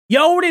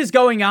Yo, what is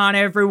going on,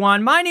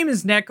 everyone? My name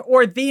is Nick,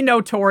 or The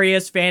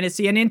Notorious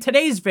Fantasy, and in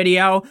today's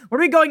video, we're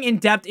going to be going in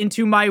depth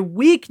into my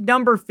week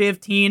number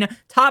 15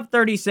 top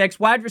 36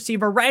 wide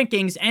receiver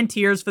rankings and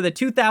tiers for the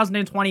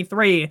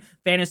 2023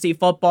 fantasy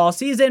football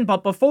season.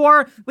 But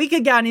before we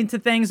could get into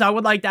things, I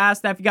would like to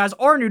ask that if you guys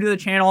are new to the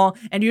channel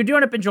and you do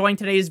end up enjoying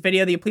today's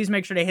video, that you please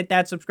make sure to hit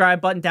that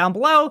subscribe button down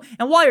below.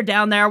 And while you're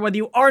down there, whether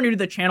you are new to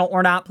the channel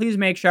or not, please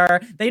make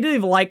sure that you do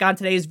leave a like on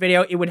today's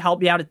video. It would help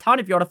me out a ton.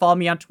 If you want to follow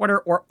me on Twitter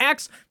or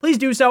X, please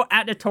do so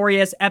at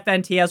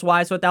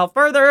NotoriousFNTSY. So without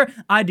further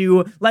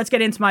ado, let's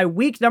get into my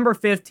week number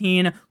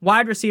 15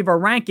 wide receiver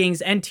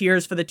rankings and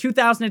tiers for the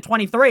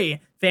 2023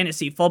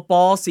 fantasy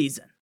football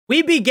season.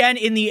 We begin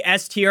in the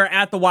S tier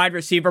at the wide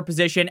receiver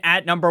position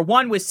at number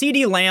 1 with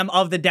CeeDee Lamb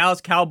of the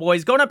Dallas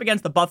Cowboys going up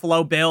against the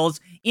Buffalo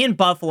Bills in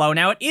Buffalo.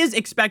 Now, it is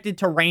expected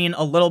to rain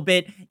a little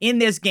bit in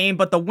this game,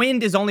 but the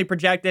wind is only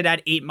projected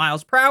at 8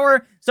 miles per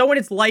hour. So when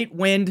it's light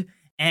wind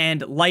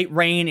and light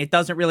rain, it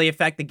doesn't really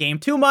affect the game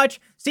too much.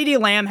 CeeDee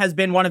Lamb has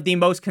been one of the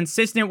most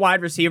consistent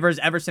wide receivers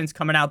ever since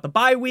coming out the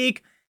bye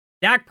week.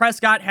 Dak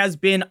Prescott has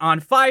been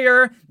on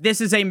fire. This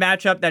is a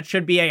matchup that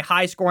should be a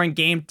high-scoring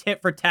game, tit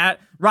for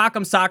tat.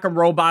 Rock'em Sock'em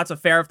Robots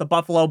affair if the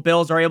Buffalo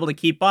Bills are able to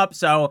keep up.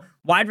 So,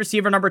 wide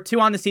receiver number 2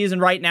 on the season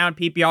right now in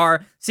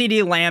PPR,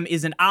 CeeDee Lamb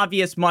is an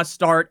obvious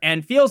must-start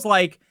and feels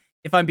like,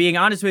 if I'm being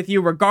honest with you,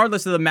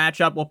 regardless of the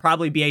matchup, will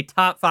probably be a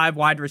top 5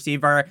 wide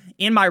receiver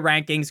in my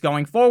rankings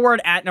going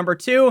forward. At number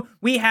 2,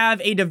 we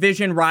have a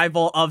division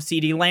rival of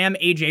CeeDee Lamb,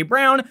 A.J.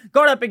 Brown,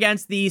 going up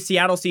against the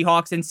Seattle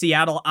Seahawks in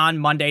Seattle on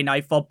Monday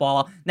Night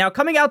Football. Now,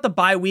 coming out the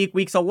bye week,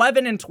 weeks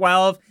 11 and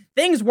 12,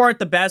 things weren't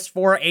the best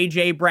for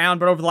A.J. Brown,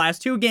 but over the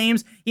last 2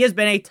 games, he has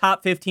been a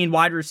top 15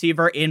 wide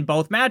receiver in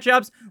both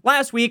matchups.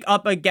 Last week,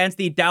 up against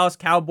the Dallas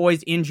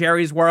Cowboys in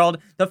Jerry's World,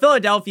 the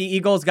Philadelphia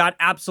Eagles got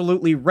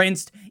absolutely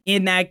rinsed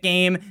in that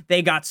game.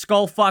 They got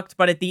skull-fucked,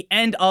 but at the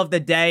end of the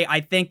day, I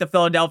think the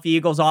Philadelphia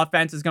Eagles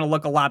offense is going to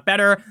look a lot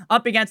better.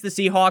 Up against the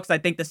Seahawks, I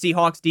think the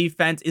Seahawks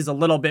defense is a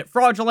little bit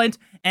fraudulent,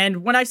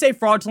 and when I say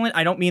fraudulent,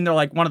 I don't mean they're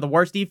like one of the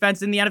worst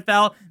defenses in the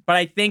NFL, but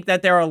I think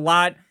that they're a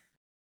lot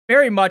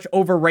very much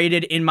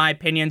overrated in my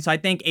opinion. So I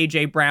think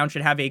A.J. Brown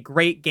should have a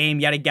great game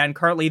yet again.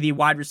 Currently the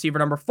wide receiver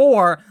number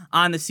 4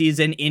 on the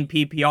season in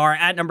PPR.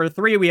 At number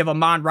 3, we have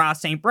Amon-Ra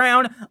St.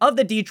 Brown of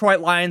the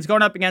Detroit Lions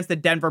going up against the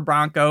Denver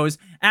Broncos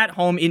at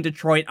home in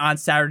Detroit on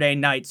Saturday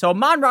night. So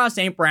Amon-Ra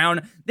St.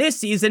 Brown this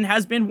season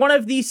has been one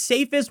of the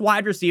safest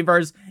wide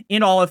receivers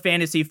in all of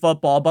fantasy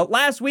football. But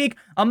last week,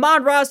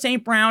 Amon-Ra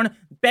St. Brown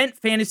bent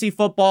fantasy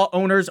football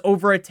owners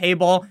over a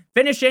table,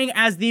 finishing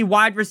as the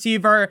wide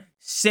receiver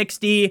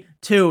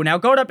 62. Now,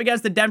 going up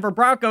against the Denver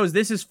Broncos,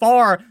 this is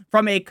far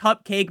from a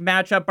cupcake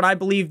matchup, but I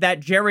believe that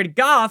Jared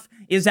Goff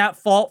is at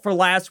fault for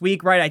last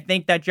week, right? I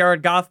think that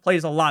Jared Goff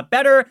plays a lot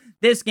better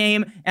this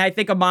game, and I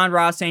think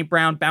Amon-Ra St.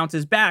 Brown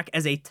bounces back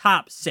as a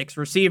top 6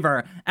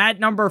 receiver. At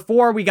number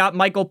 4, we got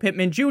Michael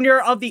Pittman Jr.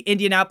 of the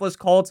Indianapolis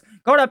Colts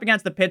going up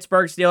against the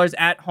Pittsburgh Steelers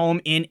at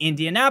home in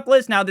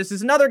Indianapolis. Now, this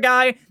is another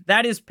guy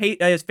that is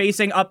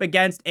facing up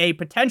against a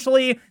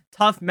potentially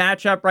tough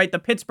matchup, right? The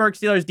Pittsburgh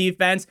Steelers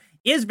defense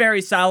is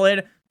very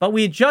solid, but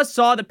we just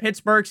saw the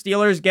Pittsburgh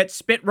Steelers get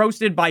spit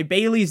roasted by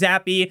Bailey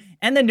Zappi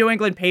and the New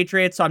England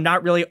Patriots, so I'm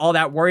not really all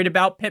that worried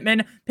about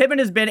Pittman. Pittman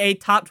has been a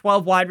top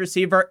 12 wide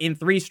receiver in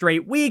 3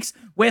 straight weeks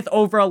with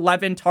over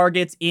 11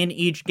 targets in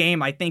each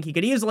game. I think he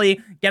could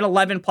easily get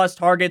 11 plus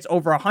targets,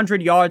 over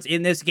 100 yards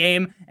in this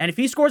game, and if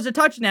he scores a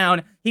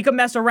touchdown, he could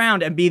mess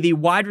around and be the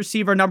wide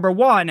receiver number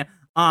 1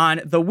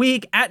 on the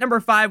week. At number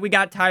 5, we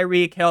got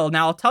Tyreek Hill.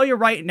 Now, I'll tell you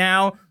right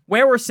now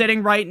where we're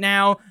sitting right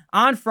now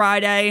on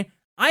Friday.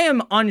 I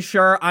am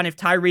unsure on if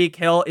Tyreek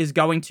Hill is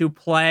going to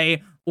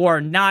play or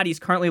not. He's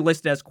currently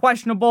listed as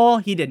questionable.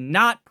 He did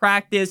not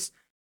practice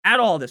at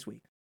all this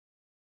week,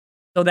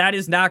 so that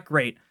is not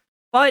great.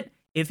 But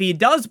if he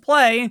does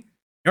play,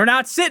 you're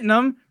not sitting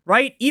him,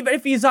 right? Even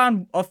if he's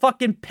on a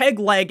fucking peg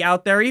leg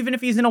out there, even if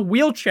he's in a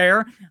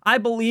wheelchair, I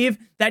believe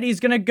that he's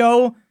going to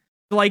go,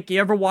 like, you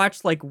ever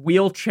watch, like,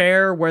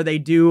 Wheelchair, where they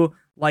do,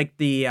 like,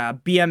 the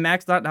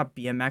BMX, not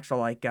BMX, or,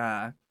 like,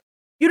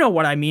 you know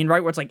what I mean,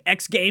 right? Where it's like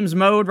X Games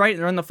mode, right?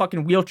 They're in the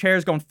fucking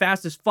wheelchairs going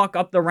fast as fuck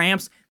up the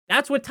ramps.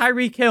 That's what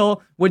Tyreek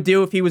Hill would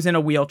do if he was in a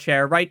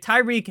wheelchair, right?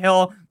 Tyreek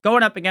Hill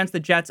going up against the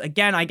Jets.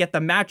 Again, I get the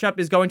matchup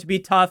is going to be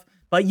tough,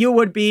 but you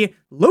would be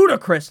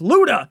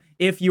Luda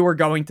if you were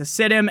going to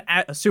sit him,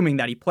 assuming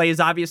that he plays,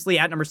 obviously.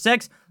 At number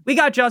 6, we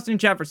got Justin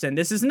Jefferson.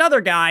 This is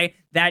another guy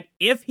that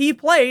if he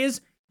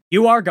plays,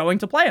 you are going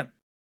to play him.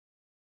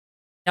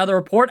 Now, the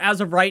report as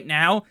of right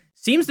now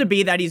seems to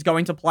be that he's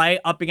going to play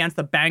up against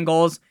the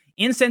Bengals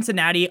in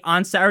Cincinnati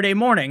on Saturday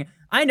morning.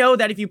 I know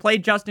that if you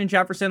played Justin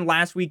Jefferson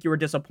last week, you were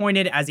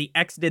disappointed as he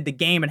exited the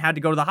game and had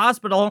to go to the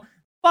hospital,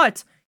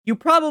 but you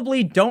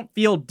probably don't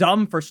feel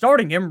dumb for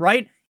starting him,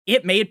 right?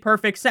 It made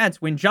perfect sense.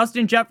 When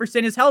Justin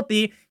Jefferson is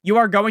healthy, you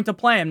are going to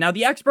play him. Now,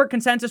 the expert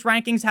consensus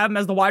rankings have him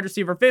as the wide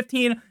receiver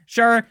 15.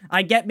 Sure,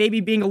 I get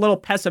maybe being a little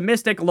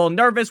pessimistic, a little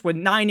nervous with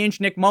 9-inch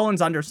Nick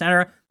Mullins under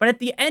center, but at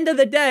the end of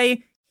the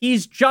day,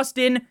 he's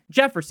Justin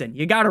Jefferson.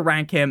 You got to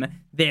rank him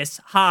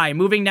this high.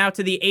 Moving now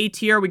to the A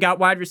tier, we got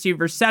wide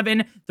receivers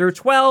 7 through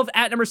 12.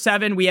 At number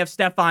 7, we have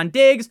Stefon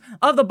Diggs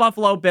of the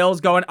Buffalo Bills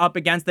going up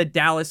against the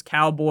Dallas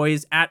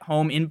Cowboys at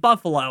home in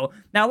Buffalo.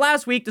 Now,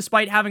 last week,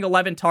 despite having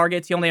 11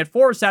 targets, he only had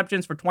 4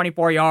 receptions for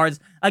 24 yards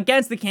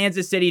against the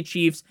Kansas City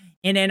Chiefs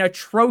in an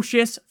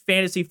atrocious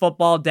fantasy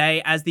football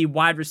day as the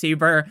wide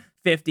receiver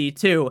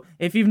 52.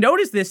 If you've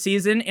noticed this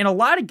season, in a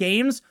lot of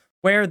games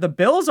where the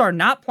Bills are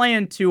not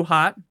playing too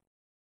hot,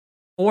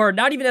 or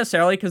not even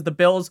necessarily because the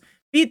Bills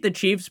beat the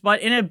Chiefs,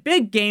 but in a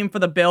big game for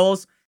the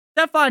Bills,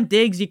 Stefon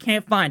Diggs, you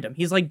can't find him.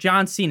 He's like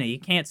John Cena. You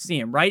can't see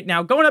him, right?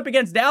 Now, going up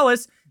against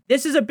Dallas,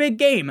 this is a big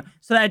game,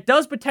 so that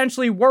does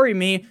potentially worry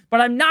me,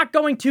 but I'm not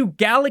going to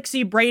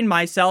galaxy brain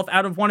myself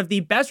out of one of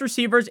the best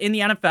receivers in the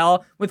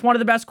NFL with one of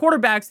the best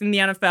quarterbacks in the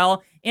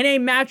NFL in a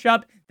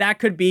matchup that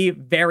could be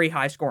very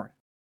high scoring.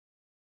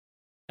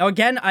 Now,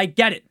 again, I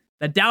get it.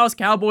 The Dallas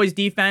Cowboys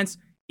defense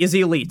is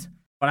elite,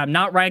 but I'm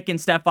not ranking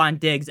Stefon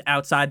Diggs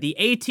outside the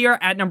A tier.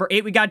 At number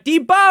 8, we got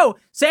Deebo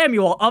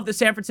Samuel of the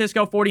San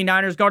Francisco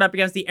 49ers going up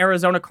against the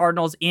Arizona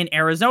Cardinals in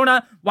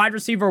Arizona. Wide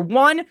receiver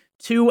 1,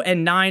 2,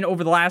 and 9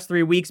 over the last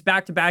 3 weeks,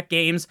 back-to-back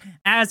games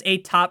as a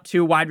top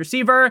 2 wide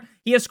receiver.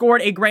 He has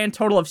scored a grand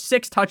total of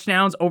 6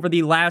 touchdowns over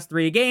the last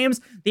 3 games.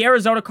 The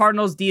Arizona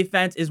Cardinals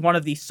defense is one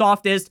of the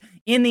softest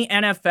in the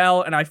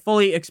NFL, and I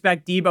fully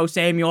expect Deebo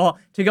Samuel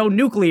to go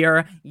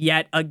nuclear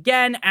yet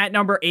again. At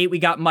number 8, we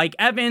got Mike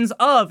Evans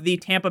of the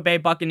Tampa Bay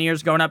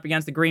Buccaneers going up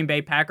against the Green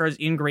Bay Packers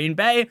in Green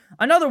Bay.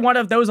 Another one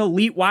of those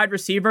elite wide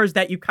receivers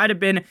that you've kind of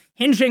been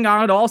hinging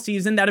on all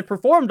season, that have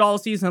performed all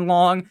season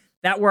long,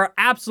 that were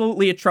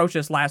absolutely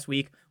atrocious last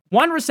week.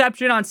 1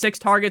 reception on 6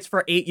 targets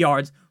for 8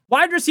 yards.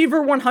 Wide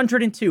receiver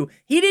 102.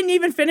 He didn't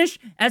even finish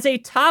as a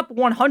top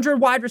 100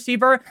 wide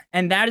receiver,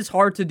 and that is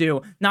hard to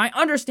do. Now, I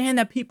understand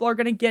that people are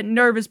going to get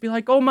nervous, be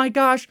like, oh my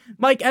gosh,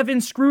 Mike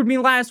Evans screwed me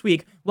last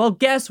week. Well,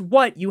 guess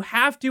what? You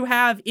have to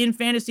have in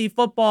fantasy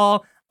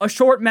football a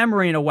short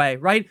memory in a way,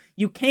 right?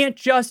 You can't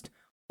just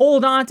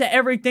hold on to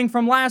everything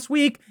from last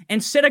week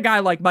and sit a guy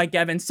like Mike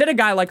Evans, sit a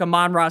guy like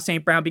Amon-Ra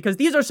St. Brown, because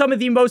these are some of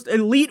the most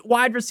elite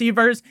wide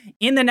receivers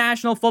in the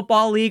National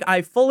Football League.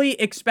 I fully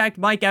expect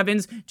Mike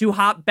Evans to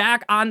hop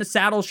back on the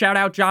saddle, shout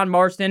out John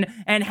Marston,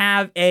 and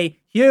have a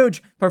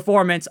huge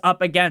performance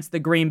up against the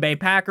Green Bay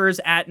Packers.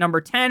 At number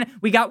 10,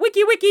 we got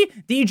Wiki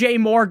DJ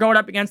Moore going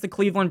up against the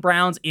Cleveland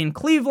Browns in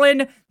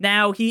Cleveland.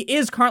 Now, he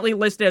is currently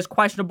listed as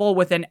questionable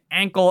with an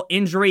ankle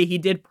injury. He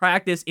did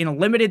practice in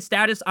limited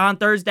status on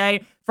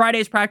Thursday.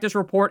 Friday's practice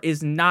report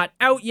is not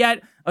out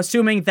yet.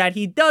 Assuming that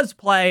he does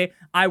play,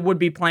 I would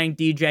be playing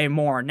DJ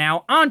Moore.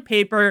 Now, on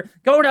paper,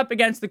 going up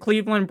against the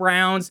Cleveland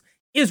Browns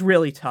is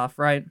really tough,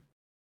 right?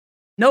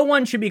 No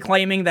one should be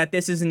claiming that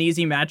this is an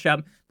easy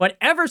matchup, but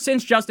ever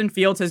since Justin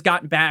Fields has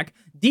gotten back,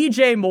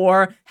 DJ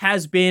Moore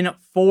has been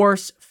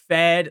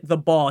force-fed the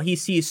ball. He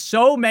sees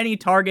so many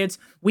targets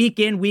week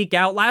in, week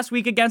out. Last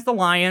week against the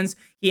Lions,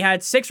 he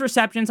had 6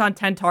 receptions on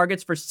 10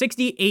 targets for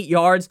 68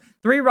 yards,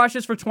 3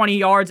 rushes for 20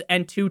 yards,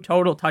 and 2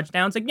 total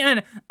touchdowns.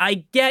 Again,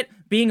 I get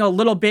being a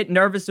little bit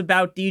nervous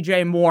about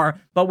DJ Moore,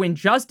 but when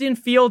Justin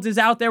Fields is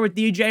out there with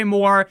DJ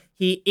Moore,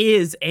 he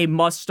is a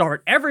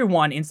must-start.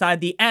 Everyone inside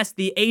the S,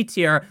 the A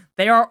tier,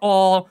 they are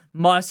all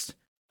must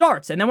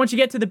starts. And then once you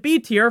get to the B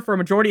tier, for a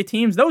majority of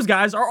teams, those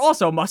guys are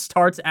also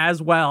must-starts as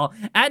well.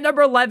 At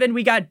number 11,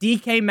 we got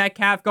DK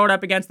Metcalf going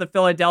up against the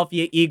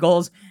Philadelphia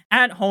Eagles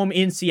at home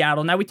in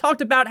Seattle. Now, we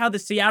talked about how the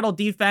Seattle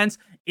defense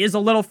is a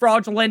little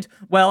fraudulent.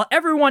 Well,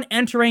 everyone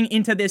entering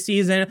into this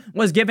season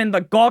was given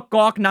the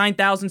Gawk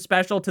 9000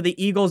 special to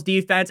the Eagles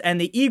defense, and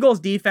the Eagles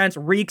defense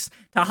reeks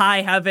to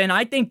high heaven.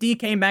 I think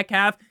DK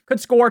Metcalf could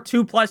score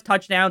 2+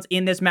 touchdowns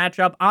in this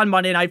matchup on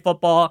Monday Night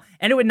Football,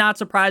 and it would not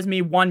surprise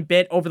me one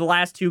bit. Over the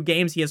last 2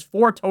 games, he has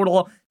 4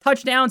 total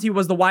touchdowns. He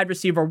was the wide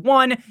receiver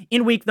 1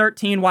 in week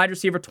 13, wide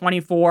receiver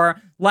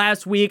 24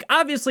 last week.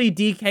 Obviously,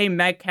 DK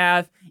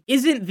Metcalf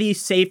isn't the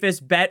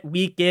safest bet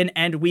week in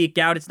and week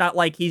out. It's not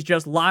like he's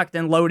just locked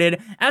and loaded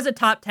as a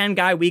top 10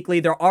 guy weekly.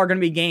 There are going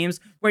to be games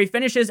where he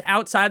finishes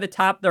outside the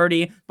top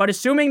 30, but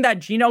assuming that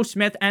Geno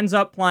Smith ends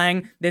up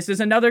playing, this is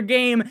another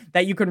game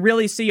that you could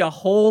really see a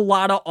whole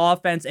lot of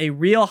offense, a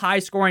real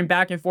high-scoring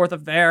back-and-forth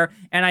affair,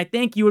 and I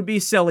think you would be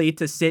silly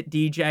to sit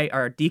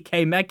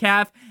DK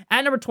Metcalf.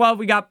 At number 12,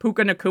 we got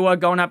Puka Nacua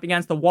going up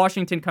against the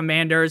Washington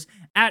Commanders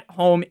at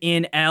home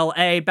in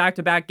LA.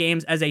 Back-to-back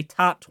games as a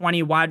top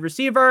 20 wide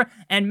receiver.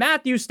 And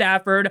Matthew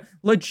Stafford,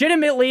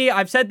 legitimately,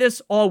 I've said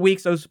this all week,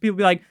 so people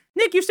be like,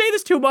 Nick, you say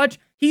this too much.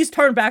 He's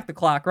turned back the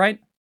clock, right?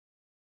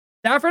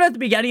 Stafford at the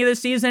beginning of the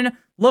season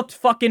looked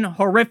fucking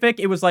horrific.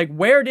 It was like,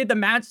 where did the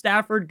Matt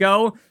Stafford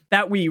go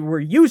that we were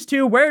used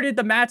to? Where did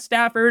the Matt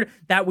Stafford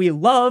that we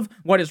love?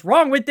 What is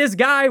wrong with this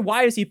guy?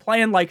 Why is he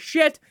playing like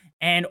shit?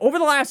 And over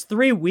the last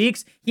 3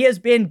 weeks, he has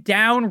been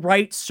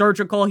downright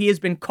surgical. He has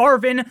been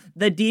carving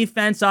the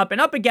defense up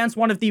and up against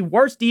one of the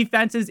worst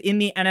defenses in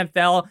the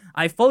NFL.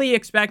 I fully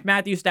expect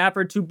Matthew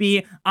Stafford to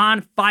be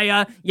on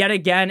fire yet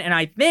again. And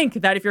I think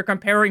that if you're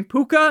comparing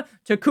Puka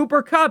to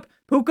Cooper Kupp,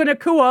 Puka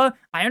Nacua,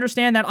 I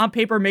understand that on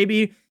paper,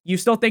 maybe you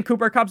still think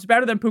Cooper Kupp's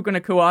better than Puka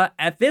Nacua.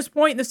 At this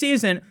point in the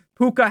season,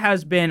 Puka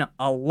has been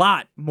a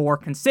lot more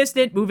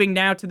consistent, moving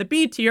now to the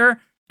B tier.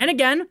 And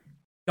again,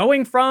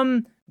 going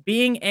from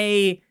being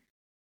a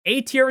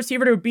A-tier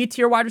receiver to a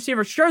B-tier wide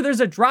receiver. Sure, there's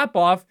a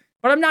drop-off,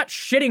 but I'm not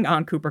shitting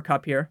on Cooper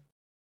Kupp here.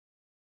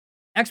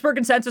 Expert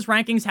consensus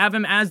rankings have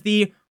him as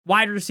the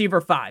wide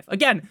receiver 5.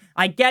 Again,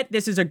 I get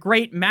this is a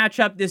great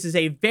matchup. This is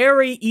a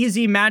very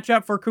easy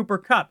matchup for Cooper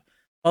Kupp.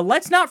 But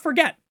let's not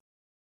forget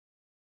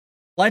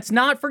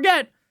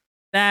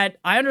that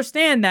I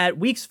understand that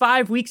weeks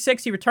 5, week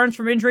 6, he returns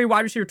from injury,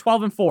 wide receiver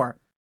 12 and 4.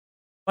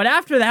 But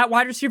after that,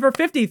 wide receiver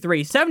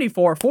 53,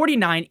 74,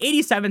 49,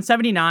 87,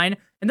 79,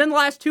 and then the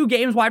last 2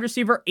 games, wide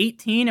receiver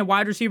 18 and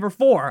wide receiver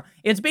 4.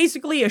 It's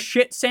basically a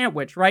shit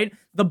sandwich, right?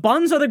 The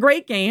buns are the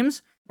great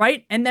games,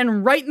 right? And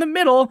then right in the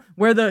middle,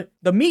 where the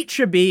meat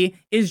should be,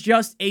 is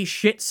just a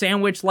shit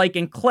sandwich like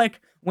in Click,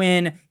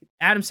 when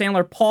Adam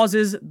Sandler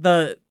pauses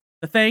the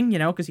thing, you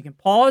know, because he can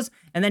pause,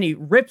 and then he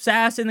rips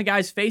ass in the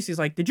guy's face. He's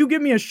like, "Did you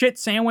give me a shit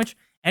sandwich?"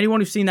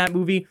 Anyone who's seen that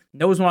movie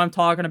knows what I'm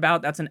talking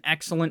about. That's an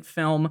excellent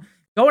film.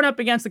 Going up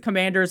against the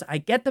Commanders, I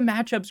get the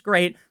matchup's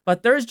great,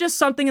 but there's just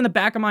something in the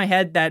back of my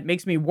head that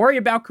makes me worry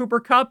about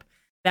Cooper Kupp.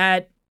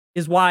 That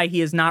is why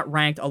he is not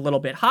ranked a little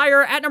bit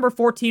higher. At number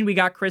 14, we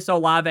got Chris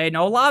Olave.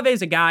 Now, Olave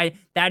is a guy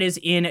that is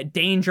in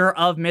danger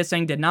of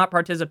missing, did not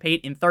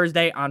participate in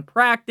Thursday on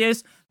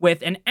practice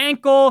with an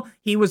ankle.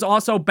 He was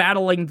also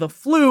battling the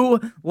flu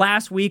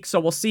last week, so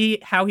we'll see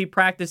how he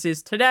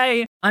practices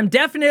today. I'm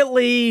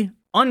definitely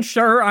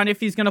unsure on if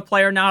he's going to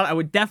play or not. I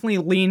would definitely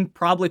lean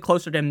probably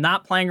closer to him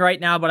not playing right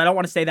now, but I don't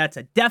want to say that's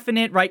a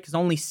definite, right? Because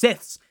only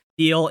Siths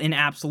deal in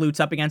absolutes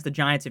up against the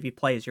Giants. If he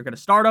plays, you're going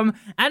to start him.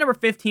 At number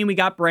 15, we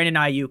got Brandon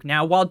Ayuk.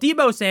 Now, while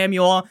Deebo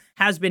Samuel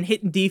has been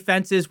hitting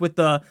defenses with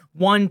the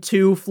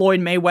 1-2 Floyd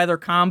Mayweather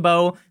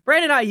combo,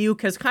 Brandon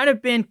Ayuk has kind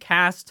of been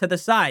cast to the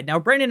side. Now,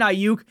 Brandon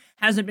Ayuk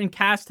hasn't been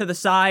cast to the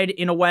side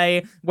in a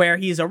way where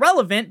he's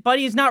irrelevant, but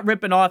he's not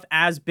ripping off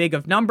as big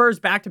of numbers.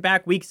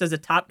 Back-to-back weeks as a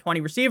top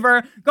 20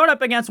 receiver, going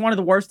up against one of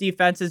the worst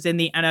defenses in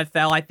the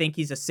NFL. I think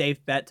he's a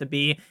safe bet to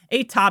be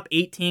a top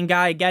 18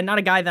 guy. Again, not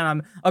a guy that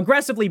I'm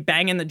aggressively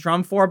banging the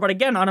drum for, but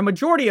again, on a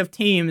majority of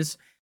teams,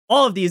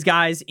 all of these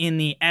guys in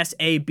the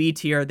SAB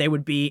tier, they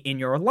would be in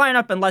your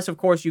lineup, unless, of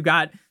course, you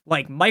got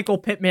like Michael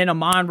Pittman,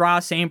 Amon-Ra,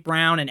 St.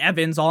 Brown, and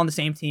Evans all on the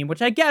same team,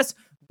 which I guess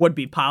would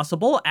be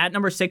possible. At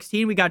number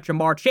 16, we got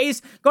Ja'Marr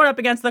Chase going up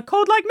against the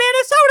cold like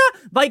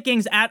Minnesota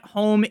Vikings at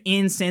home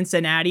in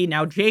Cincinnati.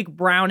 Now, Jake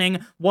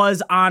Browning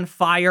was on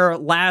fire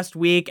last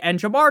week, and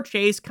Ja'Marr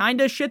Chase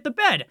kind of shit the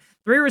bed.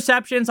 3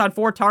 receptions on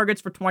 4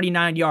 targets for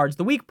 29 yards.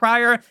 The week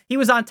prior, he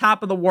was on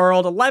top of the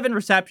world. 11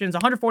 receptions,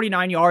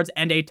 149 yards,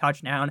 and a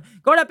touchdown.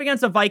 Going up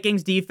against a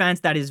Vikings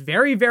defense that is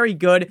very, very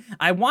good.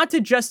 I want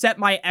to just set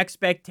my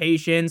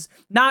expectations,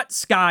 not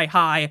sky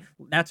high.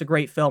 That's a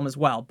great film as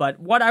well. But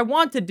what I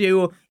want to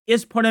do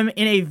is put him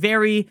in a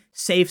very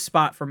safe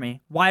spot for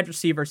me. Wide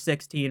receiver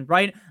 16,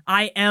 right?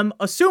 I am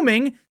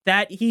assuming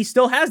that he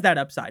still has that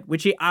upside,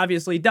 which he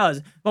obviously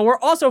does. But we're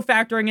also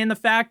factoring in the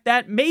fact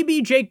that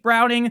maybe Jake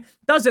Browning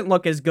doesn't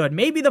look as good.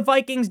 Maybe the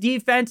Vikings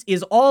defense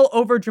is all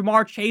over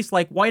Ja'Marr Chase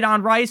like white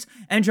on rice,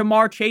 and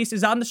Ja'Marr Chase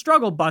is on the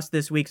struggle bus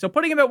this week. So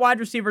putting him at wide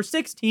receiver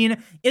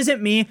 16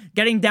 isn't me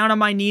getting down on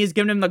my knees,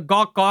 giving him the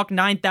gawk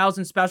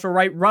 9,000 special,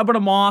 right? Rubbing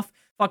him off,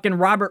 fucking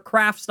Robert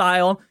Kraft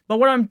style. But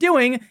what I'm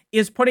doing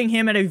is putting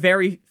him at a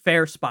very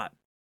fair spot.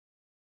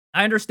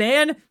 I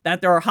understand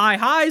that there are high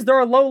highs, there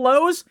are low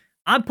lows.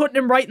 I'm putting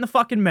him right in the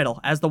fucking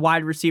middle as the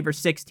wide receiver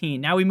 16.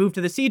 Now we move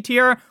to the C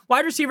tier,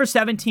 wide receiver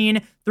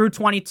 17 through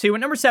 22. At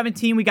number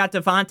 17, we got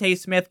Devontae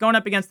Smith going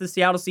up against the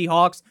Seattle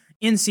Seahawks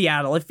in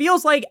Seattle. It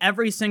feels like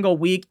every single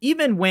week,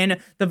 even when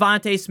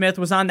Devontae Smith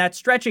was on that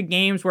stretch of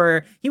games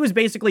where he was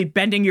basically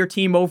bending your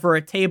team over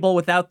a table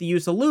without the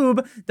use of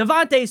lube,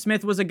 Devontae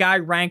Smith was a guy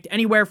ranked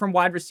anywhere from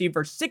wide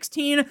receiver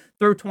 16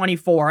 through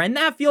 24. And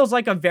that feels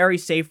like a very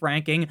safe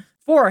ranking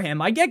for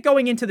him. I get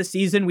going into the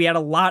season, we had a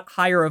lot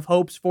higher of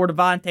hopes for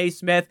Devontae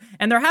Smith,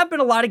 and there have been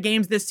a lot of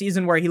games this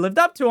season where he lived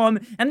up to them,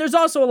 and there's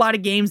also a lot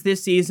of games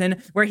this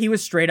season where he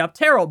was straight up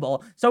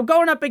terrible. So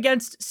going up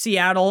against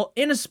Seattle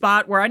in a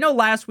spot where I know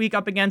last week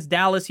up against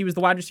Dallas, he was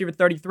the wide receiver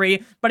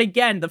 33, but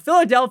again, the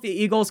Philadelphia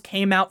Eagles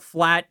came out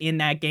flat in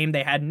that game.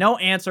 They had no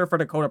answer for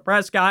Dakota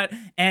Prescott,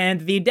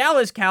 and the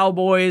Dallas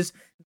Cowboys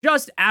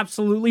just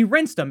absolutely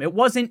rinsed them. It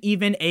wasn't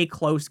even a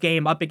close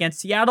game up against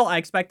Seattle. I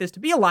expect this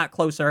to be a lot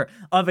closer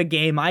of a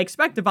game. I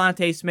expect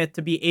Devontae Smith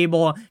to be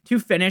able to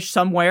finish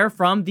somewhere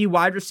from the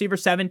wide receiver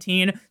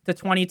 17 to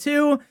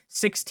 22,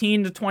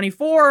 16 to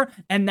 24,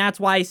 and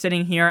that's why he's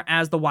sitting here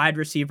as the wide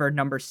receiver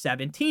number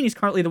 17. He's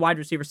currently the wide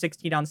receiver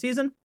 16 on the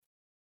season.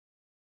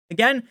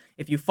 Again,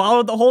 if you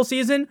followed the whole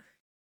season,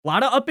 a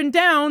lot of up and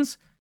downs,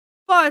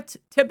 but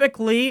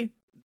typically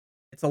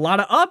It's a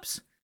lot of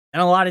ups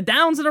and a lot of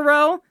downs in a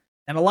row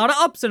and a lot of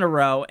ups in a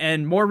row.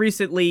 And more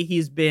recently,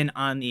 he's been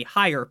on the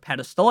higher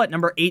pedestal. At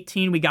number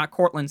 18, we got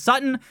Courtland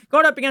Sutton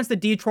going up against the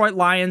Detroit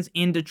Lions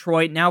in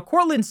Detroit. Now,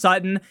 Courtland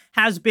Sutton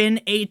has been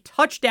a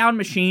touchdown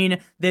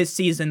machine this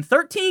season.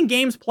 13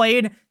 games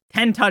played,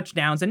 10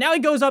 touchdowns. And now he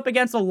goes up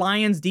against a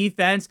Lions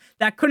defense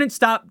that couldn't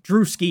stop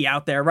Drewski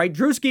out there, right?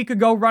 Drewski could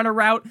go run a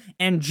route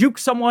and juke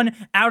someone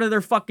out of their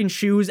fucking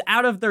shoes,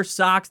 out of their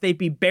socks. They'd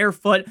be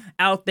barefoot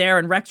out there,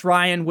 and Rex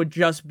Ryan would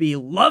just be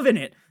loving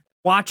it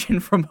watching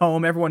from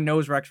home. Everyone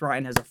knows Rex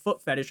Ryan has a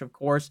foot fetish, of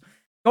course.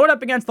 Going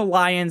up against the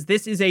Lions,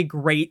 this is a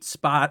great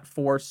spot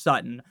for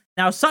Sutton.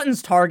 Now,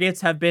 Sutton's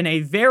targets have been a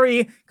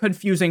very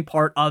confusing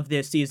part of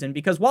this season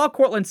because while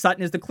Courtland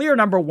Sutton is the clear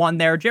number one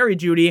there, Jerry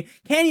Jeudy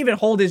can't even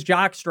hold his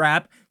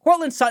jockstrap.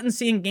 Courtland Sutton's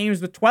seeing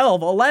games with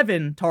 12,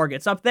 11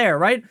 targets up there,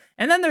 right?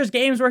 And then there's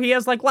games where he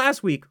has, like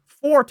last week,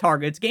 4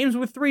 targets, games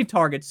with 3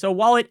 targets. So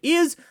while it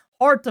is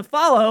hard to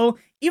follow,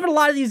 even a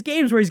lot of these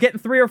games where he's getting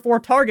 3 or 4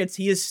 targets,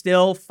 he is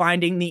still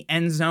finding the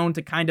end zone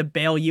to kind of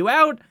bail you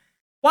out.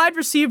 Wide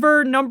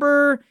receiver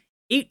number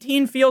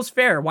 18 feels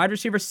fair. Wide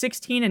receiver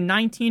 16 and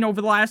 19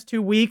 over the last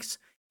 2 weeks.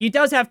 He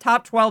does have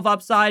top 12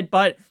 upside,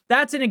 but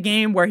that's in a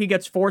game where he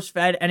gets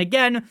force-fed. And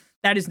again,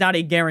 that is not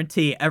a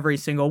guarantee every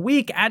single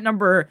week. At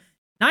number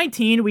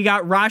 19, we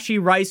got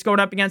Rashee Rice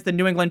going up against the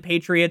New England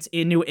Patriots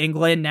in New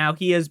England. Now,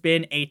 he has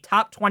been a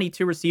top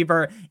 22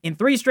 receiver in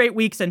 3 straight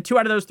weeks, and 2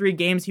 out of those 3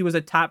 games, he was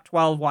a top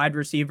 12 wide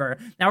receiver.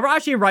 Now,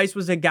 Rashee Rice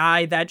was a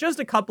guy that just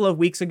a couple of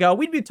weeks ago,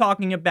 we'd be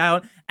talking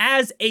about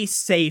as a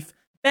safe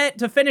bet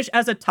to finish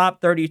as a top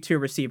 32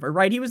 receiver,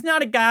 right? He was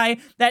not a guy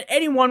that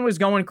anyone was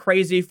going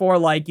crazy for,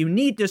 like, you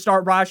need to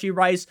start Rashee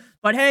Rice,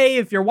 but hey,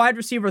 if your wide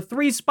receiver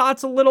 3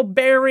 spot's a little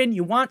barren,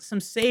 you want some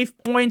safe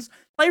points,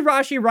 play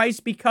Rashee Rice,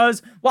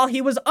 because while he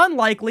was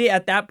unlikely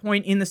at that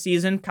point in the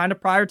season, kind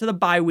of prior to the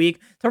bye week,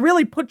 to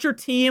really put your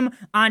team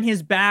on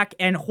his back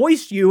and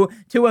hoist you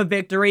to a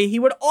victory, he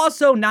would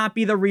also not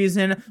be the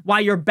reason why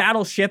your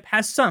battleship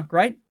has sunk,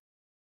 right?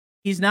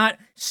 He's not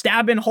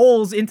stabbing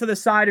holes into the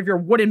side of your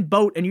wooden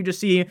boat and you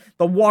just see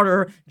the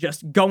water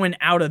just going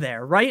out of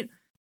there, right?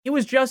 It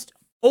was just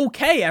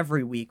okay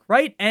every week,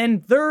 right?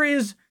 And there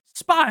is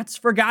spots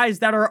for guys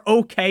that are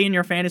okay in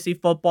your fantasy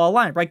football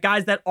lineup, right?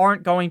 Guys that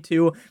aren't going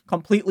to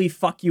completely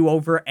fuck you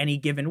over any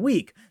given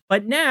week.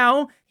 But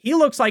now he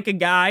looks like a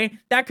guy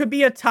that could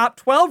be a top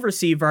 12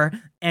 receiver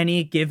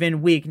any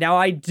given week. Now,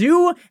 I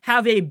do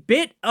have a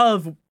bit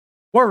of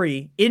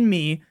worry in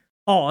me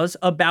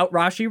about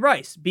Rashee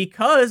Rice,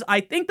 because I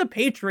think the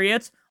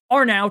Patriots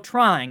are now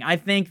trying. I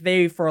think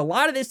they, for a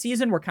lot of this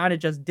season, were kind of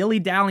just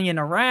dilly-dallying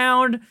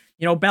around.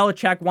 You know,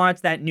 Belichick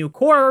wants that new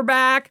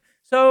quarterback,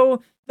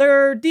 so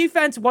their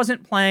defense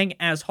wasn't playing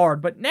as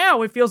hard. But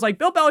now it feels like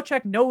Bill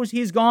Belichick knows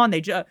he's gone.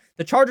 The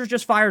Chargers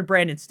just fired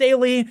Brandon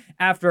Staley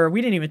after,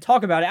 we didn't even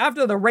talk about it,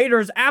 after the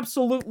Raiders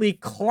absolutely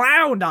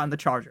clowned on the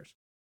Chargers.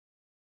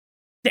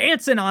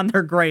 Dancing on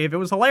their grave. It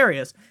was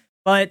hilarious.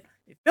 But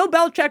if Bill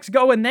Belichick's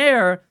going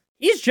there,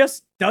 he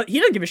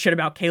doesn't give a shit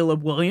about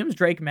Caleb Williams,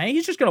 Drake May.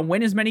 He's just going to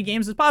win as many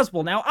games as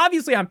possible. Now,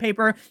 obviously, on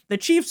paper, the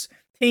Chiefs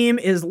team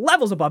is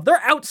levels above.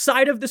 They're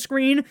outside of the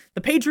screen.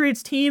 The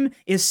Patriots team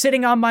is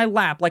sitting on my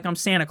lap like I'm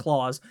Santa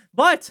Claus.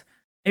 But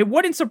it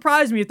wouldn't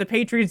surprise me if the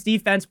Patriots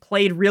defense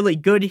played really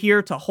good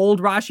here to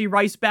hold Rashee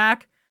Rice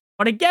back.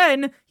 But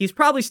again, he's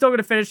probably still going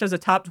to finish as a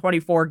top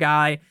 24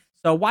 guy.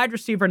 So wide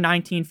receiver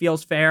 19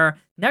 feels fair.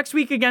 Next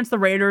week against the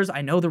Raiders,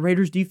 I know the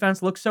Raiders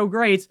defense looks so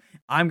great.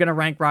 I'm going to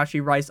rank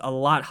Rashee Rice a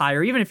lot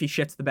higher, even if he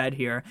shits the bed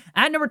here.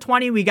 At number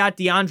 20, we got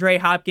DeAndre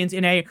Hopkins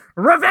in a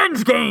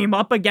revenge game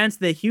up against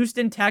the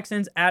Houston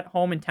Texans at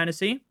home in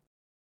Tennessee.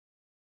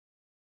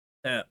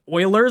 The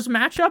Oilers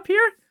matchup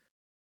here?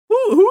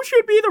 Who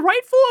should be the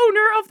rightful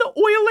owner of the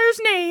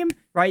Oilers name?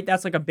 Right?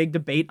 That's like a big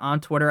debate on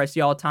Twitter I see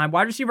all the time.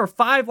 Wide receiver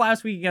 5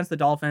 last week against the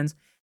Dolphins.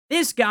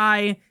 This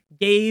guy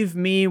gave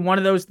me one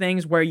of those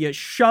things where you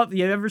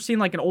ever seen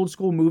like an old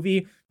school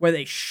movie where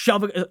they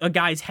shove a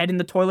guy's head in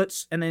the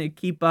toilets and then they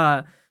keep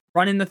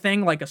running the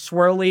thing like a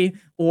swirly,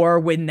 or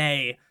when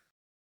they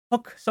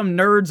hook some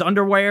nerd's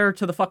underwear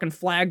to the fucking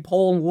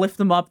flagpole and lift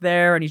him up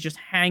there and he's just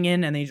hanging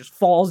and then he just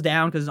falls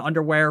down because his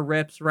underwear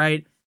rips,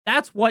 right?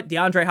 That's what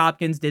DeAndre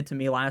Hopkins did to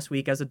me last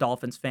week as a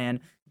Dolphins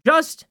fan.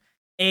 Just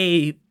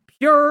a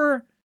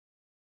pure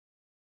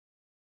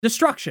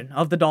destruction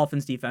of the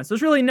Dolphins defense.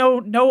 There's really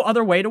no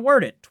other way to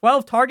word it.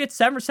 12 targets,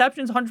 7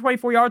 receptions,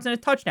 124 yards, and a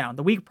touchdown.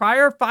 The week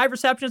prior, 5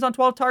 receptions on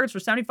 12 targets for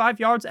 75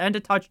 yards and a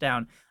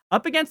touchdown.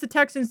 Up against the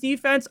Texans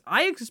defense,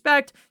 I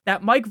expect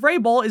that Mike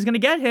Vrabel is going to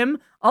get him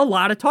a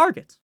lot of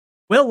targets.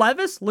 Will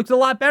Levis looked a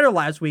lot better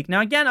last week. Now,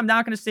 again, I'm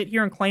not going to sit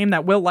here and claim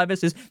that Will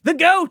Levis is the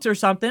GOAT or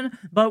something,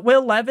 but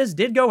Will Levis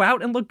did go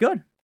out and look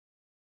good.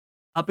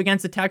 Up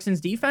against the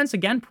Texans defense,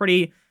 again,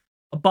 pretty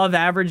above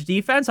average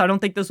defense. I don't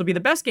think this will be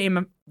the best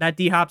game that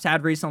D-Hop's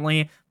had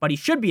recently, but he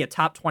should be a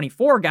top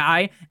 24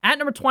 guy. At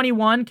number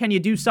 21, can you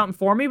do something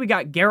for me? We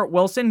got Garrett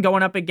Wilson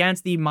going up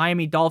against the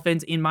Miami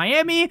Dolphins in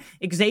Miami.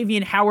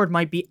 Xavier Howard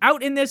might be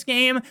out in this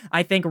game.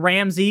 I think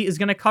Ramsey is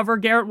going to cover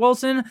Garrett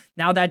Wilson.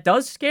 Now, that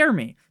does scare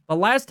me, But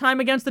last time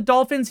against the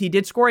Dolphins, he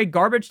did score a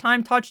garbage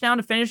time touchdown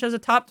to finish as a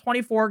top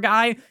 24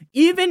 guy,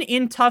 even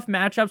in tough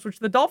matchups, which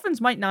the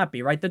Dolphins might not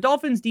be, right? The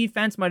Dolphins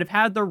defense might have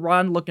had their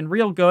run looking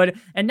real good,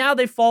 and now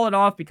they've fallen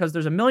off because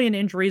there's a million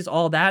injuries,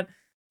 all that.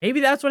 Maybe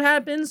that's what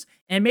happens,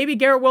 and maybe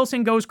Garrett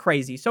Wilson goes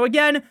crazy. So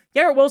again,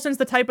 Garrett Wilson's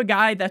the type of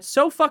guy that's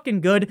so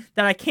fucking good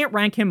that I can't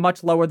rank him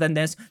much lower than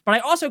this, but I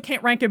also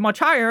can't rank him much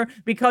higher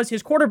because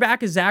his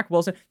quarterback is Zach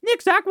Wilson.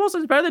 Nick, Zach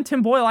Wilson's better than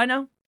Tim Boyle, I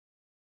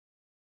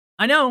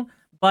know,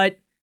 but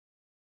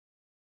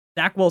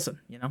Zach Wilson,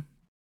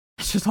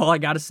 That's just all I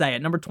got to say.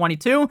 At number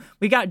 22,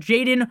 we got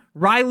Jaden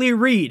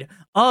Riley-Reed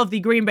of the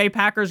Green Bay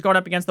Packers going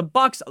up against the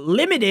Bucs,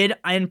 limited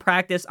in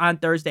practice on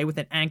Thursday with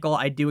an ankle.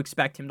 I do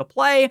expect him to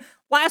play.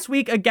 Last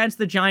week against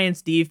the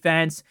Giants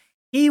defense,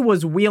 he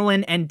was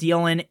wheeling and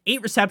dealing.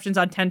 8 receptions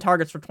on 10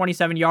 targets for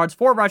 27 yards,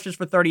 4 rushes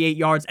for 38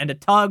 yards, and a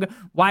tug.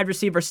 Wide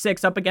receiver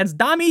 6 up against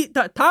Tommy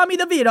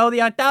DeVito, the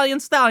Italian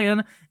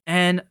Stallion,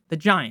 and the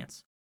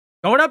Giants.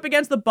 Going up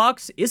against the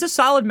Bucs is a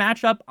solid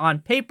matchup on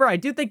paper. I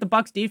do think the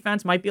Bucs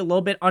defense might be a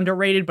little bit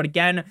underrated, but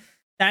again,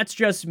 that's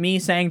just me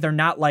saying they're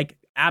not like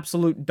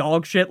absolute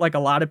dog shit like a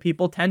lot of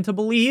people tend to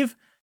believe.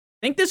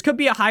 I think this could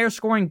be a higher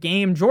scoring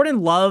game.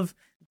 Jordan Love,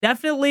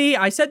 definitely,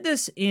 I said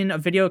this in a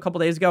video a couple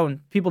days ago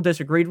and people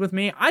disagreed with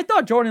me. I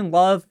thought Jordan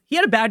Love, he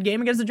had a bad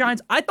game against the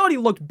Giants. I thought he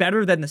looked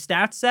better than the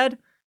stats said.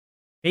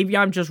 Maybe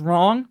I'm just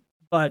wrong,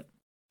 but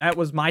that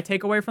was my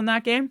takeaway from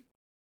that game.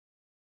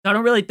 I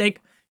don't really think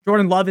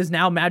Jordan Love is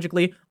now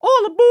magically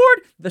all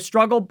aboard the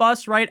struggle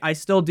bus, right? I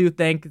still do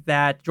think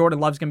that Jordan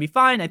Love's going to be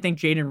fine. I think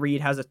Jaden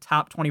Reed has a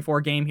top 24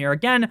 game here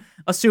again,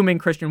 assuming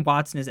Christian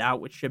Watson is out,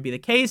 which should be the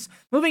case.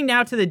 Moving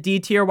now to the D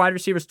tier, wide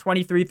receivers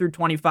 23 through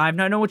 25.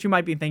 Now, I know what you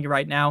might be thinking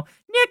right now.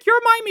 Nick, you're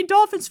a Miami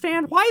Dolphins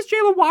fan. Why is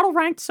Jaylen Waddle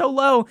ranked so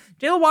low?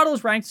 Jaylen Waddle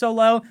is ranked so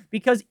low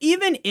because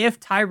even if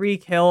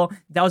Tyreek Hill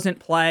doesn't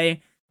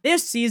play,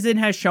 this season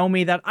has shown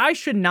me that I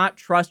should not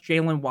trust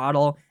Jaylen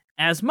Waddle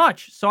as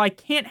much, so I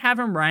can't have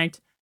him ranked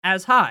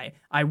as high.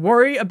 I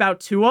worry about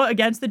Tua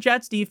against the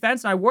Jets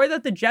defense, and I worry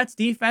that the Jets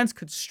defense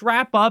could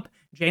strap up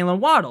Jaylen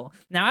Waddle.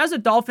 Now, as a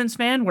Dolphins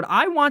fan, what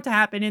I want to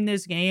happen in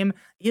this game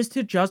is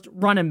to just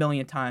run a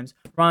million times.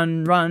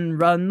 Run, run,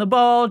 run the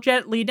ball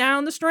gently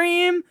down the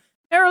stream.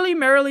 Merrily,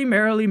 merrily,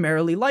 merrily,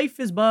 merrily, life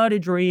is but a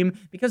dream.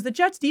 Because the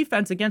Jets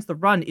defense against the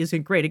run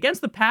isn't great.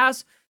 Against the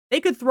pass, they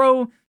could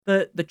throw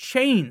the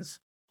chains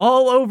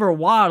all over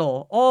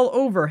Waddle, all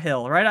over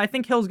Hill, right? I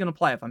think Hill's going to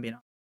play if I'm being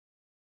honest.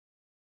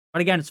 But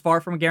again, it's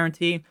far from a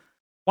guarantee.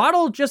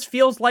 Waddle just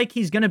feels like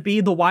he's going to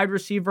be the wide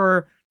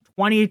receiver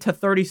 20 to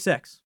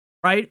 36,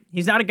 right?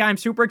 He's not a guy I'm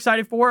super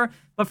excited for,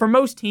 but for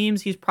most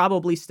teams, he's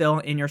probably still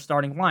in your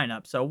starting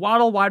lineup. So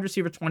Waddle, wide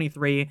receiver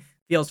 23,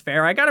 feels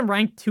fair. I got him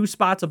ranked 2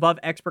 spots above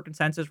expert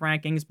consensus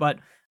rankings, but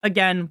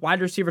again, wide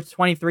receiver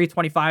 23,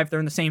 25, they're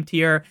in the same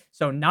tier,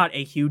 so not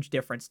a huge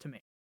difference to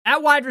me.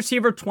 At wide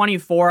receiver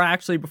 24,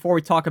 actually, before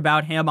we talk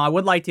about him, I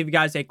would like to give you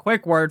guys a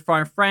quick word for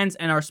our friends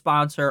and our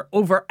sponsor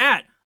over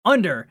at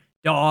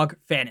Underdog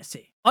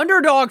Fantasy.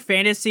 Underdog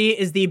Fantasy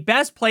is the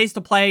best place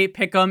to play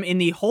Pick'em in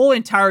the whole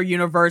entire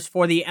universe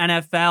for the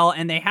NFL,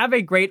 and they have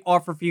a great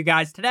offer for you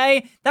guys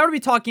today that we'll be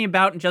talking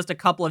about in just a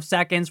couple of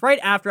seconds, right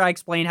after I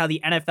explain how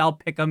the NFL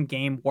Pick'em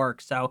game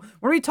works. So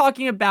we're going to be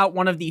talking about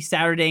one of the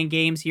Saturday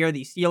games here,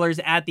 the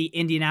Steelers at the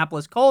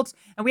Indianapolis Colts,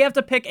 and we have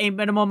to pick a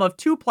minimum of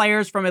 2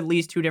 players from at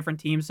least 2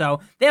 different teams. So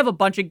they have a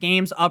bunch of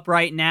games up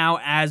right now.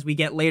 As we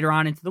get later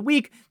on into the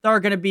week, there are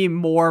going to be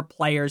more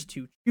players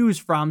to choose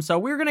from. So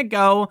we're going to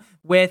go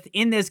with,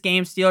 in this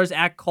game, Steelers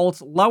at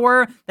Colts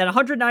lower than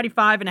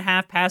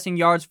 195.5 passing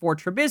yards for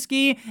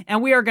Trubisky,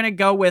 and we are going to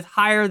go with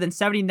higher than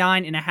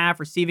 79.5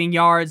 receiving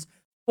yards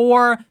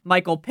for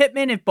Michael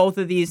Pittman. If both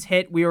of these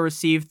hit, we will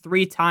receive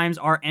 3 times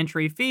our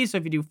entry fee. So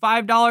if you do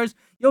 $5,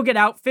 you'll get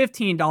out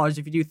 $15.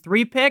 If you do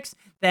 3 picks,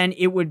 then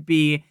it would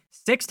be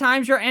 6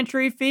 times your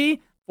entry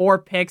fee. 4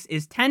 picks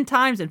is 10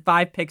 times, and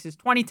 5 picks is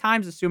 20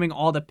 times, assuming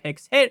all the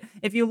picks hit.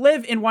 If you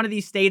live in one of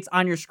these states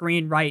on your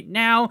screen right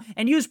now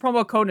and use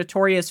promo code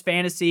Notorious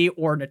Fantasy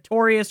or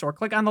Notorious, or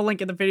click on the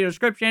link in the video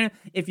description,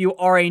 if you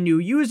are a new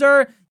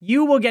user,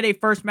 you will get a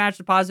first match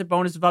deposit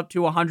bonus of up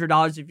to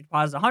 $100. If you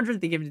deposit $100,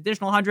 they give you an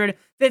additional $100,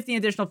 $50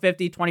 additional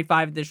 $50,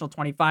 $25 additional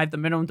 $25. The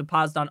minimum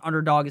deposit on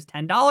Underdog is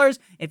 $10.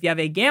 If you have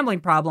a gambling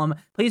problem,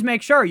 please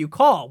make sure you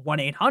call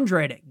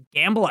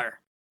 1-800-GAMBLER.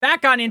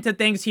 Back on into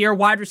things here,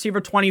 wide receiver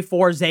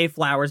 24, Zay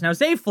Flowers. Now,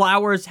 Zay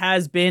Flowers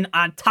has been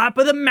on top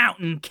of the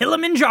mountain,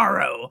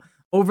 Kilimanjaro,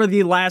 over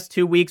the last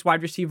 2 weeks,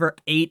 wide receiver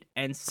 8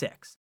 and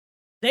 6.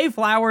 Zay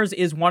Flowers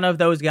is one of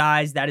those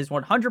guys that is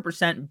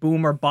 100%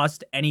 boom or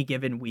bust any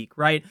given week,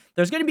 right?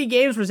 There's going to be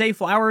games where Zay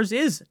Flowers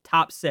is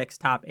top 6,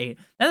 top 8.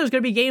 Then there's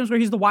going to be games where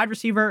he's the wide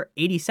receiver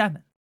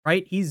 87,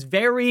 right? He's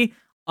very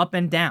up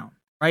and down,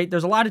 right?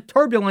 There's a lot of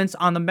turbulence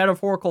on the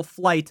metaphorical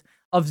flight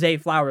of Zay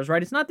Flowers,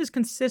 right? It's not this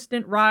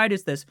consistent ride.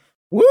 It's this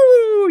woo,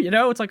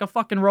 it's like a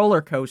fucking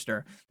roller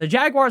coaster. The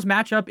Jaguars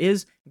matchup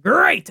is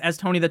great, as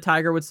Tony the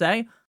Tiger would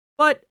say.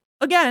 But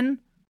again,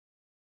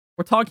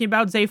 we're talking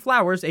about Zay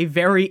Flowers, a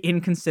very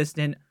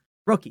inconsistent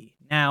rookie.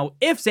 Now,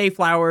 if Zay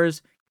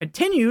Flowers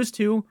continues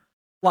to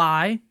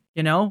fly,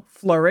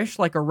 flourish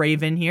like a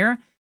raven here.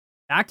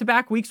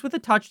 Back-to-back weeks with a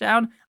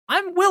touchdown.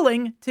 I'm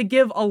willing to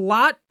give a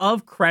lot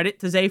of credit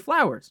to Zay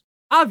Flowers,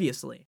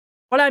 obviously.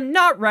 But I'm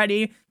not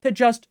ready to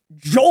just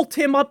jolt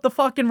him up the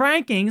fucking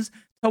rankings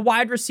to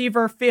wide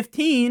receiver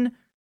 15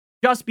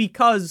 just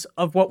because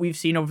of what we've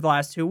seen over the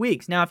last 2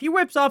 weeks. Now, if he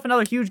whips off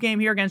another huge game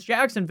here against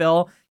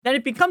Jacksonville, then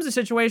it becomes a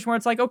situation where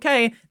it's like,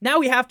 okay, now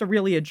we have to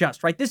really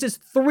adjust, right? This is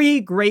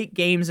 3 great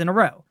games in a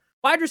row.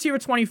 Wide receiver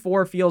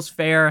 24 feels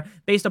fair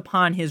based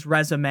upon his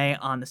resume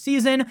on the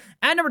season.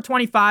 At number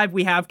 25,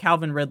 we have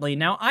Calvin Ridley.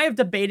 Now, I have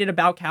debated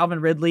about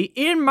Calvin Ridley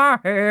in my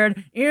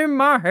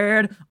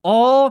head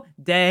all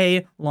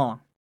day long.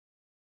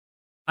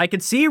 I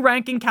could see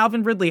ranking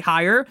Calvin Ridley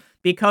higher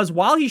because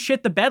while he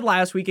shit the bed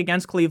last week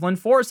against Cleveland,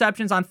 4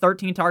 receptions on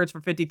 13 targets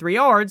for 53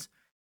 yards,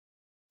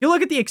 you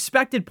look at the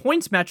expected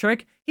points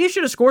metric, he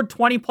should have scored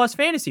 20 plus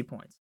fantasy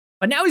points.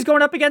 But now he's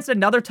going up against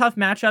another tough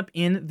matchup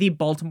in the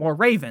Baltimore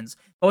Ravens.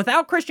 But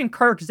without Christian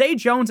Kirk, Zay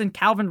Jones and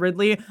Calvin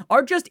Ridley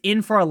are just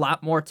in for a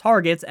lot more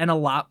targets and a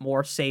lot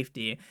more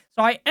safety.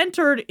 So I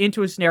entered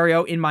into a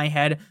scenario in my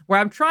head where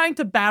I'm trying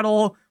to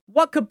battle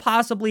what could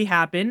possibly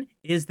happen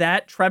is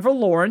that Trevor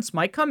Lawrence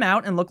might come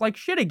out and look like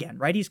shit again,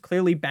 right? He's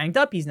clearly banged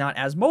up. He's not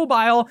as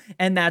mobile,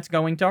 and that's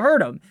going to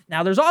hurt him.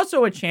 Now, there's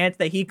also a chance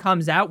that he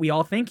comes out. We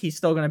all think he's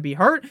still going to be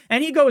hurt,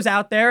 and he goes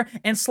out there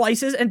and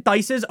slices and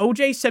dices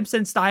O.J.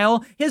 Simpson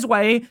style his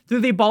way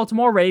through the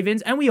Baltimore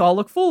Ravens, and we all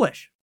look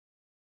foolish.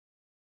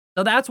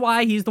 So that's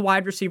why he's the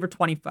wide receiver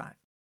 25.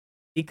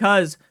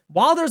 Because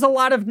while there's a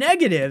lot of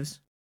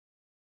negatives,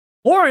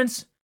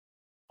 Lawrence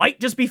might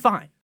just be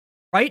fine.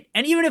 Right?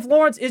 And even if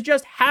Lawrence is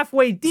just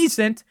halfway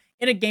decent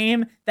in a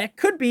game that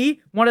could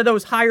be one of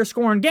those higher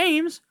scoring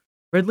games,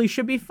 Ridley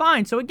should be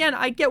fine. So again,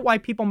 I get why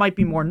people might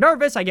be more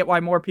nervous. I get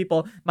why more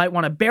people might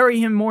want to bury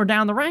him more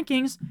down the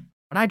rankings,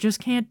 but I just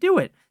can't do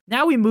it.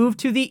 Now we move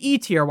to the E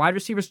tier, wide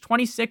receivers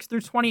 26 through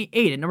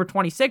 28. At number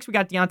 26, we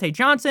got Diontae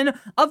Johnson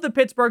of the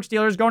Pittsburgh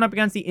Steelers going up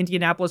against the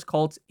Indianapolis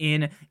Colts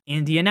in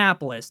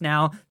Indianapolis.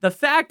 Now, the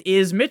fact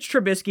is Mitch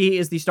Trubisky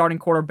is the starting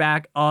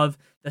quarterback of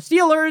the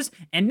Steelers,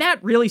 and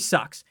that really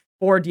sucks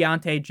for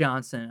Diontae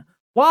Johnson.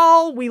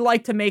 While we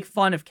like to make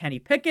fun of Kenny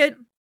Pickett,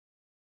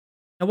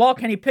 and while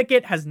Kenny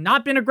Pickett has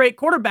not been a great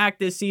quarterback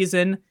this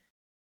season,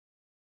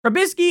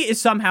 Trubisky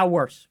is somehow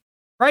worse,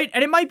 right?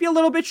 And it might be a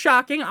little bit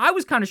shocking. I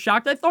was kind of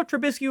shocked. I thought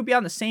Trubisky would be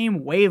on the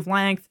same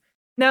wavelength.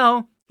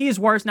 No, he's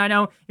worse. And I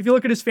know if you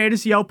look at his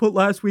fantasy output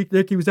last week,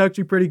 Nick, he was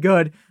actually pretty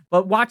good.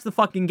 But watch the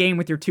fucking game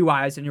with your 2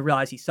 eyes and you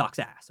realize he sucks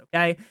ass,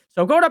 okay?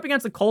 So going up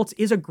against the Colts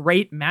is a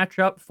great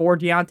matchup for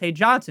Diontae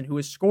Johnson, who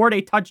has scored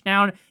a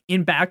touchdown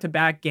in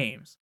back-to-back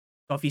games.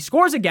 So if he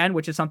scores again,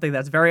 which is something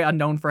that's very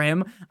unknown for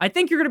him, I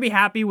think you're going to be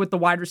happy with the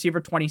wide receiver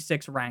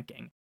 26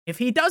 ranking. If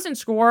he doesn't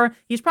score,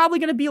 he's probably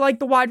going to be like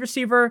the wide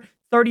receiver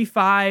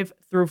 35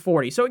 through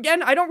 40. So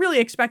again, I don't really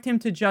expect him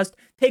to just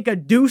take a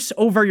deuce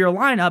over your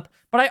lineup,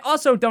 but I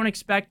also don't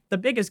expect the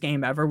biggest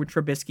game ever with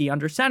Trubisky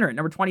under center. At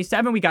number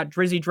 27, we got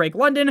Drizzy Drake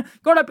London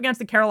going up against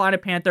the Carolina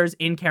Panthers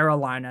in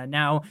Carolina.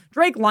 Now,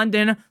 Drake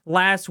London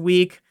last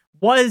week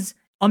was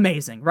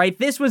amazing, right?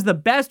 This was the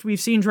best we've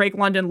seen Drake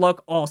London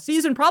look all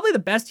season, probably the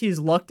best he's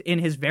looked in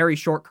his very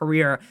short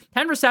career.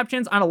 10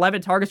 receptions on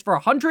 11 targets for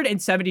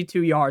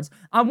 172 yards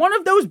on one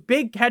of those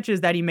big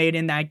catches that he made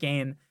in that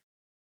game.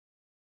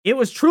 It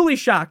was truly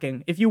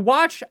shocking. If you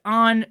watch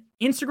on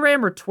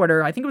Instagram or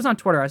Twitter, I think it was on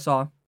Twitter I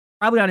saw,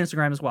 probably on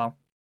Instagram as well.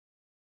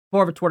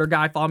 More of a Twitter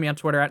guy. Follow me on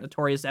Twitter at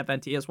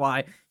NotoriousFNTSY.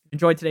 If you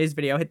enjoyed today's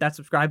video, hit that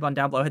subscribe button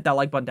down below, hit that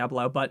like button down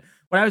below. But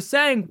what I was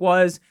saying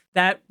was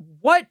that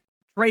what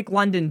Drake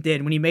London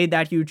did when he made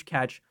that huge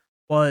catch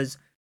was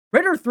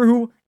Ridder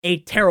threw a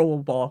terrible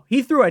ball.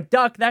 He threw a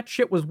duck. That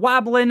shit was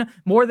wobbling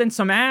more than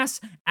some ass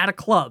at a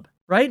club,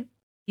 right?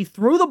 He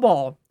threw the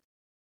ball.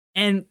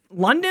 And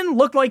London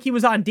looked like he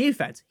was on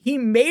defense. He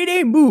made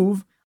a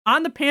move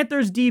on the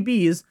Panthers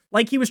DBs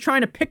like he was trying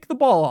to pick the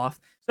ball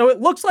off. So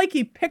it looks like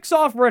he picks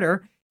off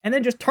Ridder and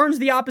then just turns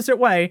the opposite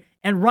way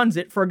and runs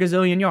it for a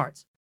gazillion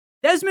yards.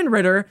 Desmond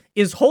Ridder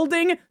is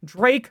holding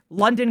Drake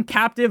London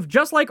captive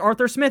just like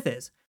Arthur Smith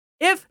is.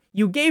 If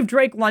you gave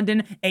Drake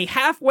London a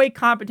halfway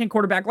competent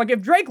quarterback, like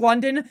if Drake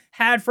London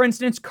had, for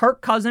instance,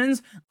 Kirk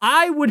Cousins,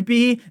 I would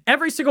be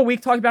every single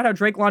week talking about how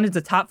Drake London's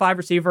a top 5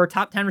 receiver,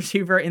 top 10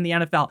 receiver in the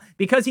NFL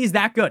because he's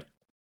that good.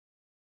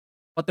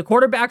 But the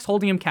quarterback's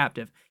holding him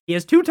captive. He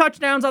has 2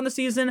 touchdowns on the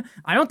season.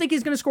 I don't think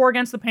he's going to score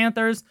against the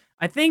Panthers.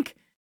 I think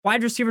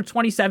wide receiver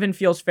 27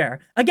 feels fair.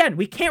 Again,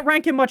 we can't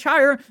rank him much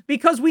higher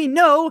because we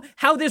know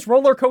how this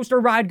roller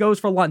coaster ride goes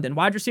for London.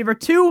 Wide receiver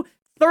 2,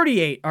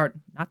 38, or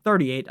not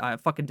 38,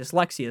 fucking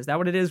dyslexia. Is that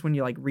what it is when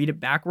you like read it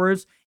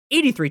backwards?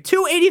 83,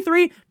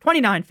 283,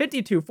 29,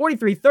 52,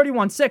 43,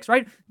 31, 6,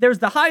 right? There's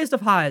the highest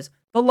of highs,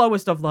 the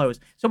lowest of lows.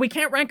 So we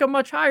can't rank him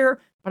much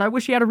higher, but I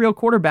wish he had a real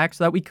quarterback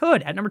so that we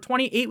could. At number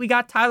 28, we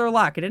got Tyler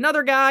Lockett,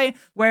 another guy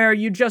where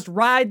you just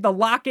ride the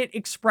Lockett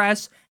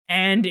Express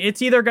and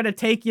it's either going to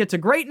take you to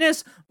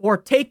greatness or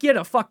take you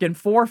to fucking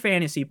 4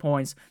 fantasy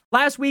points.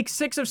 Last week,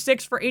 6 of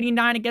 6 for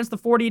 89 against the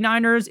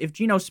 49ers. If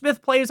Geno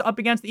Smith plays up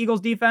against the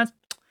Eagles defense,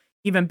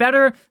 even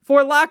better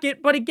for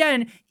Lockett. But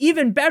again,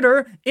 even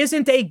better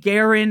isn't a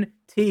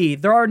guarantee.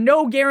 There are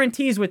no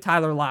guarantees with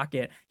Tyler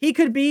Lockett. He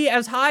could be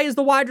as high as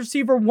the wide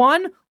receiver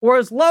 1 or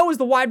as low as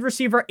the wide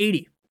receiver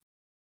 80.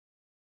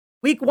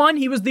 Week 1,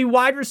 he was the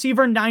wide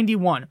receiver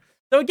 91.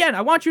 So again,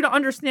 I want you to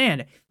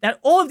understand that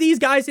all of these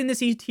guys in this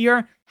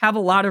tier have a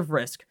lot of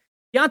risk.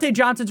 Deontay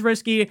Johnson's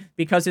risky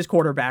because his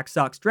quarterback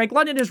sucks. Drake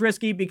London is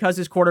risky because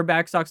his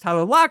quarterback sucks.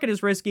 Tyler Lockett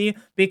is risky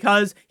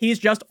because he's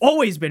just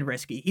always been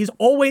risky. He's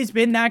always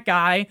been that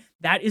guy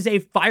that is a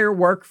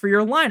firework for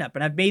your lineup.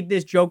 And I've made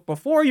this joke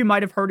before. You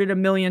might have heard it a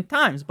million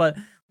times. But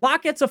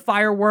Lockett's a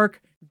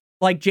firework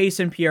like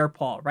Jason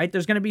Pierre-Paul, right?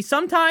 There's going to be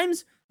some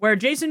times where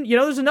Jason,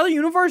 there's another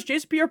universe.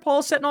 Jason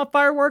Pierre-Paul setting off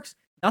fireworks.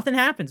 Nothing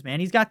happens,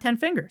 man. He's got 10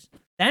 fingers.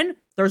 Then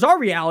there's our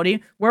reality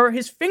where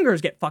his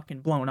fingers get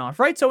fucking blown off,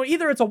 right? So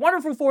either it's a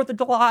wonderful 4th of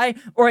July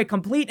or a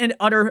complete and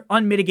utter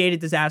unmitigated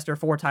disaster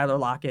for Tyler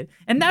Lockett.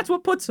 And that's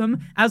what puts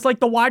him as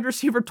like the wide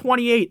receiver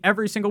 28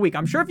 every single week.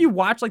 I'm sure if you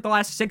watch like the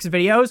last 6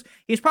 videos,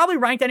 he's probably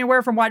ranked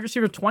anywhere from wide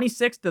receiver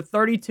 26 to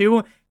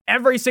 32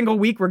 every single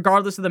week,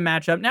 regardless of the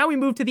matchup. Now we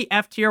move to the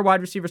F tier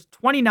wide receivers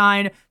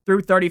 29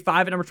 through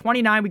 35. At number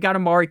 29, we got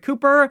Amari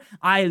Cooper.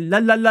 I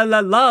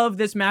love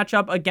this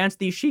matchup against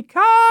the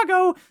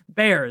Chicago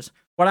Bears.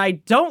 What I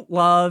don't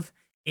love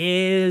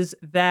is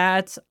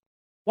that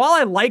while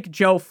I like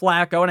Joe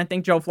Flacco, and I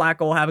think Joe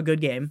Flacco will have a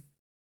good game,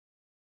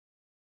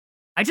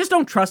 I just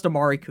don't trust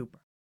Amari Cooper.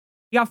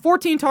 He got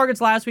 14 targets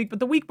last week, but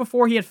the week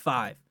before he had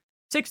 5.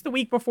 6 the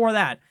week before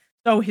that.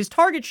 So his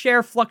target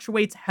share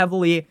fluctuates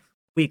heavily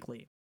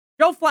weekly.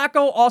 Joe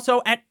Flacco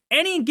also, at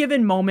any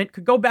given moment,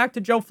 could go back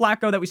to Joe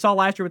Flacco that we saw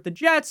last year with the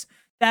Jets.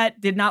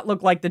 That did not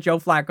look like the Joe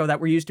Flacco that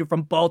we're used to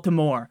from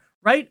Baltimore,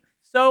 right?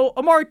 So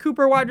Amari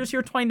Cooper, wide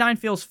receiver 29,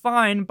 feels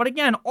fine. But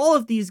again, all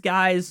of these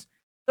guys,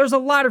 there's a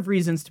lot of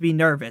reasons to be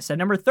nervous. At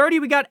number 30,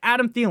 we got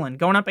Adam Thielen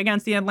going up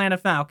against the Atlanta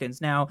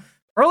Falcons. Now,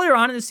 earlier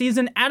on in the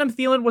season, Adam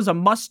Thielen was a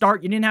must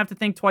start. You didn't have to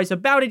think twice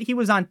about it. He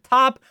was on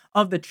top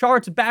of the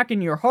charts, back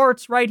in your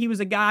hearts, right? He was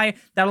a guy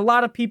that a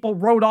lot of people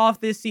wrote off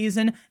this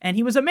season, and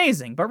he was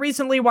amazing. But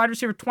recently, wide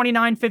receiver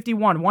 29,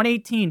 51,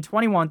 118,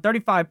 21,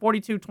 35,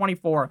 42,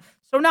 24.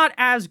 So not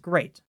as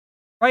great,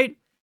 right?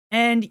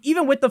 And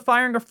even with the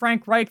firing of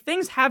Frank Reich,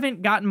 things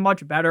haven't gotten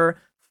much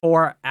better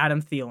for Adam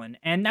Thielen.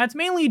 And that's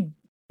mainly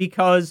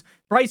because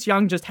Bryce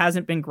Young just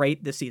hasn't been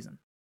great this season.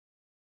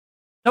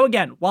 So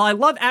again, while I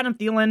love Adam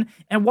Thielen,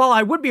 and while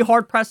I would be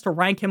hard-pressed to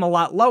rank him a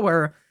lot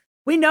lower,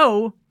 we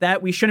know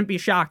that we shouldn't be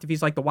shocked if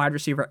he's like the wide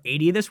receiver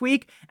 80 this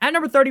week. At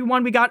number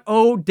 31, we got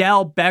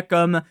Odell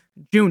Beckham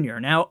Jr.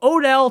 Now,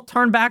 Odell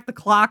turned back the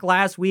clock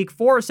last week,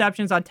 4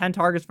 receptions on 10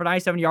 targets for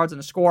 97 yards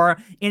and a score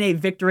in a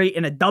victory,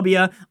 in a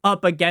W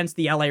up against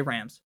the LA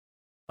Rams.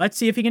 Let's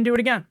see if he can do it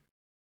again.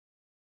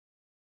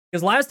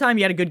 Because last time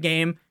he had a good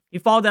game, he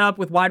followed that up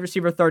with wide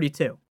receiver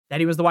 32. Then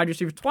he was the wide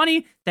receiver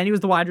 20. Then he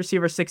was the wide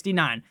receiver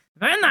 69.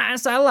 Very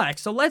nice, I like.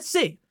 So let's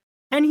see.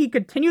 Can he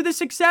continue the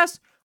success?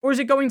 Or is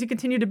it going to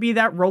continue to be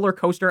that roller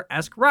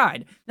coaster-esque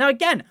ride? Now,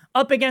 again,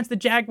 up against the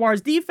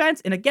Jaguars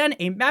defense, and again,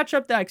 a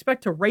matchup that I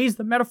expect to raise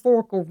the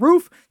metaphorical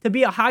roof to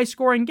be a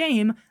high-scoring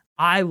game,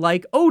 I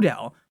like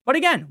Odell. But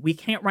again, we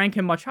can't rank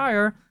him much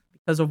higher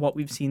because of what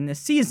we've seen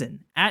this season.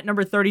 At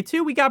number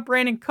 32, we got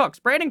Brandon Cooks.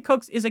 Brandon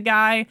Cooks is a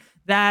guy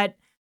that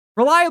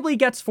reliably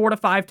gets 4 to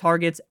 5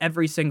 targets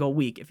every single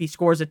week. If he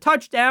scores a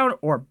touchdown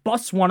or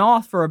busts one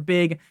off for a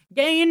big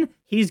gain,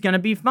 he's going to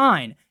be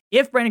fine.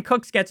 If Brandon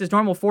Cooks gets his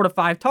normal 4 to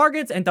 5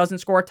 targets and doesn't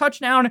score a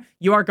touchdown,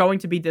 you are going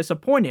to be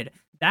disappointed.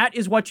 That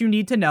is what you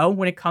need to know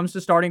when it comes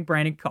to starting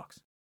Brandon Cooks.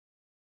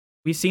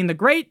 We've seen the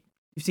great,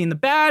 we've seen the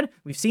bad,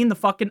 we've seen the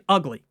fucking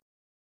ugly.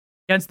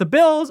 Against the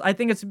Bills, I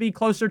think it's to be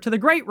closer to the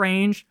great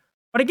range.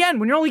 But again,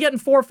 when you're only getting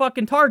 4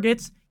 fucking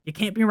targets, you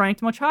can't be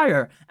ranked much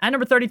higher. At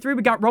number 33,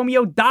 we got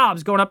Romeo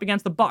Doubs going up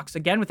against the Bucs.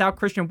 Again, without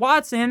Christian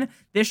Watson,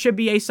 this should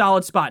be a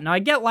solid spot. Now, I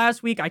get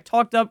last week, I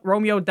talked up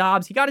Romeo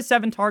Doubs. He got his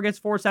 7 targets,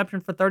 4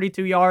 receptions for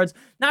 32 yards.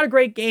 Not a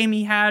great game.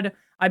 He had,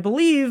 I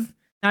believe,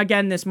 now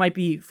again, this might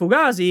be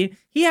Fugazi.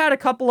 He had a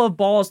couple of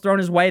balls thrown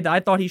his way that I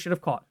thought he should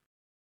have caught.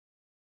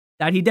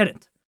 That he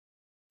didn't.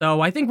 So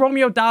I think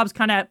Romeo Doubs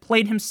kind of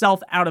played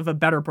himself out of a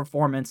better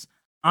performance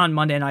on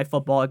Monday Night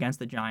Football against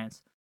the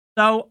Giants.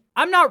 So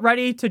I'm not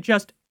ready to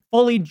just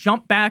fully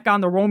jump back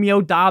on the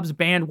Romeo Doubs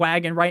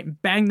bandwagon, right,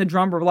 and bang the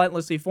drum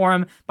relentlessly for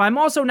him, but I'm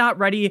also not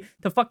ready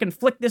to fucking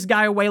flick this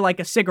guy away like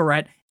a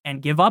cigarette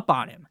and give up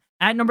on him.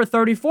 At number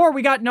 34,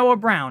 we got Noah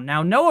Brown.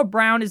 Now, Noah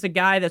Brown is a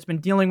guy that's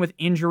been dealing with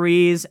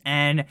injuries,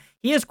 and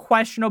he is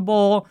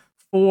questionable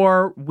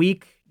for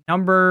week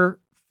number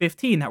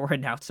 15 that we're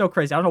in now. It's so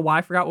crazy. I don't know why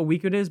I forgot what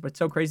week it is, but it's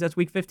so crazy that's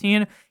week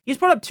 15. He's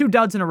put up 2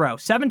 duds in a row.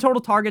 7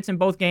 total targets in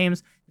both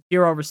games,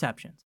 0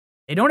 receptions.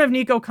 They don't have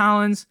Nico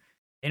Collins.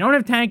 They don't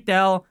have Tank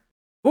Dell.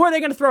 Who are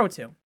they going to throw it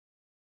to?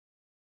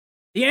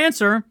 The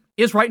answer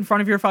is right in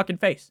front of your fucking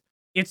face.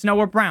 It's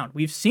Noah Brown.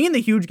 We've seen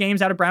the huge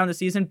games out of Brown this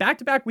season,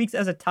 back-to-back weeks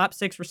as a top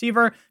 6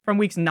 receiver from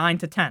weeks 9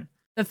 to 10.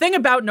 The thing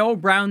about Noah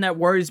Brown that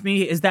worries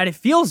me is that it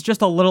feels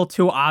just a little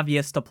too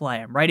obvious to play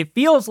him, right? It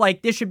feels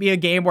like this should be a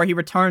game where he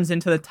returns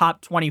into the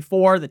top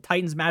 24. The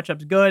Titans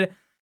matchup's good.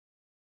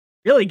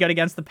 Really good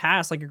against the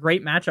pass, like a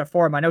great matchup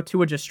for him. I know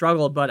Tua just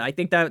struggled, but I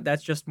think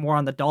that's just more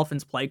on the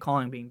Dolphins' play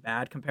calling being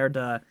bad compared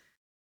to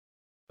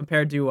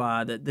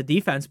the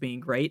defense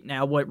being great.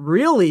 Now, what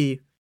really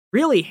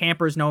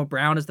hampers Noah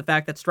Brown is the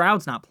fact that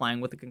Stroud's not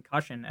playing with a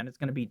concussion, and it's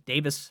going to be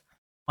Davis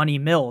Money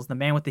Mills, the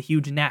man with the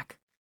huge neck.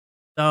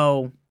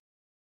 So,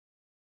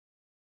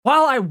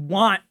 while I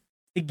want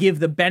to give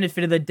the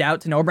benefit of the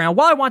doubt to Noah Brown,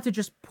 while I want to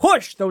just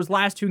push those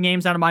last two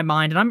games out of my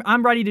mind, and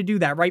I'm ready to do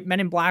that, right? Men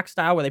in Black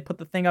style, where they put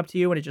the thing up to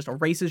you and it just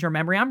erases your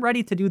memory. I'm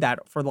ready to do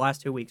that for the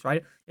last 2 weeks,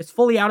 right? It's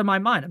fully out of my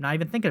mind. I'm not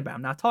even thinking about it.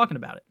 I'm not talking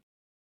about it.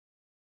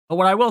 But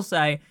what I will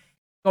say,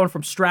 going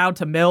from Stroud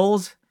to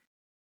Mills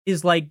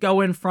is like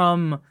going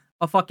from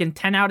a fucking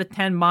 10 out of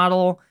 10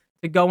 model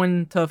to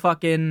going to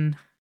fucking,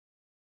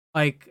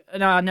 like,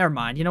 nah, never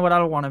mind. You know what? I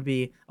don't want to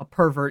be a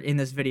pervert in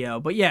this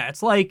video. But yeah,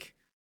 it's like,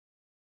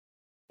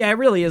 yeah, it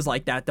really is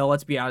like that, though.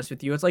 Let's be honest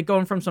with you. It's like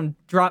going from some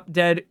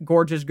drop-dead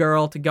gorgeous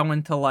girl to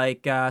going to,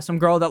 like, some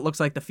girl that looks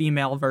like the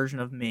female version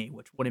of me,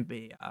 which wouldn't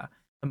be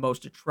the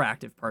most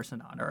attractive person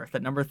on earth.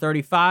 At number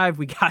 35,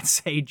 we got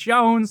Zay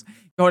Jones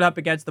going up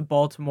against the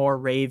Baltimore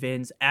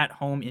Ravens at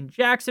home in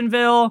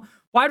Jacksonville.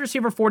 Wide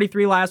receiver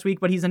 43 last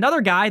week, but he's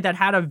another guy that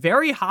had a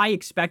very high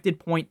expected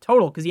point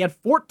total because he had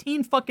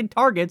 14 fucking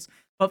targets,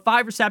 but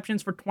 5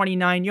 receptions for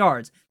 29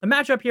 yards. The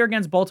matchup here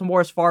against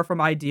Baltimore is far from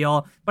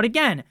ideal, but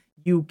again,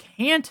 you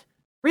can't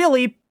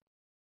really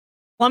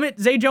plummet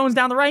Zay Jones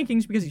down the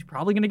rankings because he's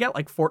probably going to get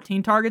like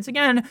 14 targets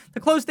again. To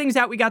close things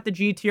out, we got the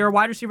G tier,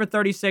 wide receiver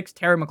 36,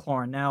 Terry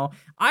McLaurin. Now,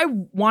 I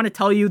want to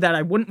tell you that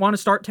I wouldn't want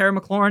to start Terry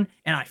McLaurin,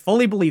 and I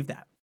fully believe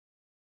that.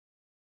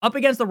 Up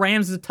against the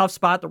Rams is a tough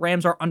spot. The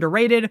Rams are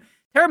underrated.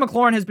 Terry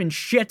McLaurin has been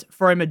shit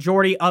for a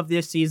majority of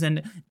this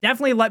season.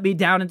 Definitely let me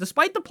down. And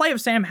despite the play of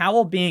Sam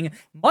Howell being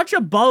much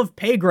above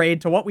pay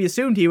grade to what we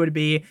assumed he would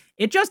be,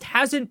 it just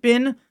hasn't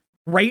been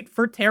great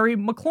for Terry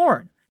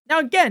McLaurin. Now,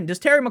 again, does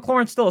Terry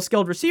McLaurin still a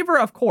skilled receiver?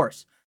 Of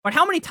course. But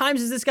how many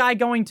times is this guy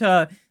going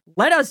to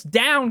let us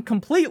down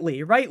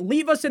completely, right?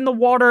 Leave us in the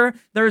water.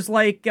 There's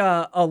like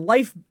a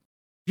life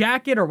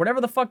jacket or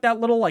whatever the fuck that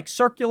little like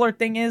circular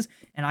thing is.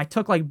 And I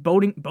took like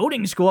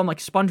boating school. I'm like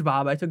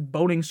SpongeBob. I took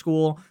boating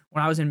school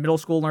when I was in middle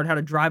school, learned how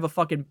to drive a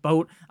fucking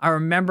boat. I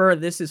remember,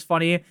 this is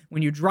funny,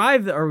 when you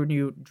drive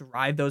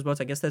those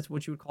boats, I guess that's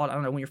what you would call it. I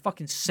don't know, when you're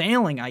fucking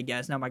sailing, I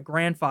guess. Now, my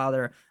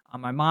grandfather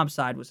on my mom's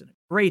side was a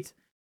great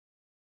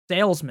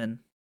seaman.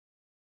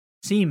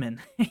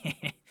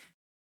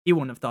 He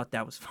wouldn't have thought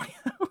that was funny.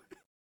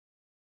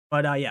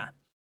 But yeah.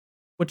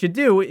 What you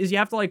do is you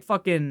have to like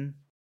fucking,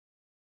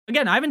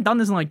 again, I haven't done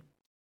this in like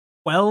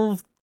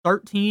 12,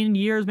 13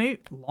 years, maybe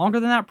longer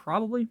than that,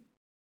 probably.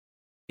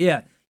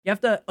 Yeah, you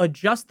have to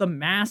adjust the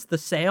mast, the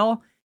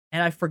sail,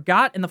 and I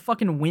forgot, and the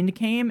fucking wind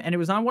came, and it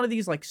was on one of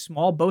these like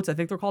small boats. I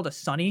think they're called a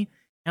Sunny,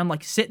 and I'm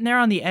like sitting there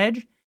on the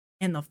edge,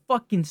 and the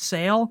fucking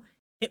sail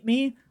hit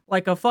me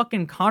like a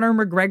fucking Conor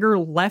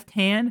McGregor left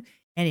hand,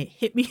 and it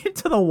hit me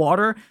into the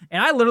water,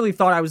 and I literally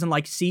thought I was in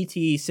like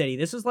CTE City.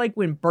 This is like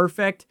when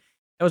Burfict,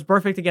 it was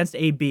Burfict against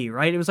AB,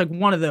 right? It was like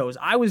one of those.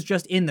 I was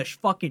just in the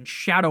fucking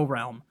shadow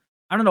realm.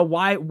 I don't know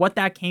what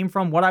that came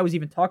from, what I was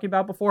even talking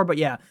about before, but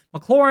yeah,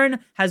 McLaurin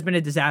has been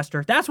a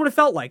disaster. That's what it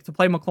felt like to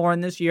play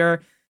McLaurin this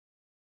year.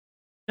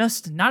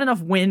 Just not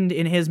enough wind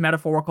in his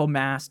metaphorical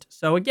mast.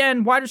 So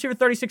again, wide receiver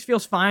 36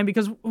 feels fine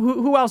because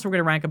who else are we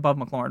going to rank above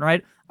McLaurin,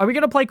 right? Are we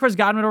going to play Chris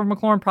Godwin over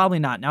McLaurin? Probably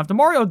not. Now, if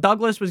DeMario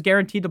Douglas was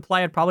guaranteed to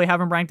play, I'd probably have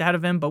him ranked ahead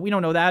of him, but we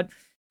don't know that.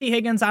 T.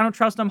 Higgins, I don't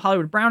trust him.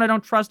 Hollywood Brown, I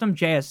don't trust him.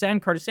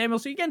 JSN, Curtis Samuel.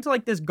 So you get into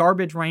like this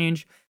garbage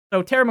range.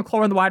 So Terry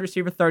McLaurin, the wide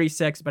receiver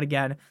 36, but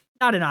again,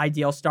 not an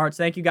ideal start.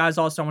 So thank you guys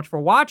all so much for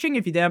watching.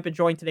 If you did end up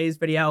enjoying today's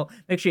video,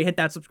 make sure you hit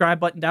that subscribe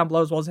button down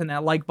below as well as hitting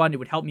that like button. It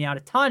would help me out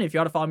a ton. If you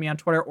want to follow me on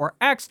Twitter or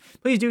X,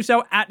 please do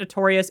so at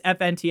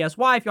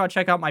NotoriousFNTSY. If you want to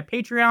check out my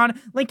Patreon,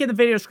 link in the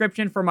video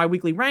description for my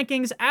weekly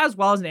rankings, as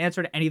well as an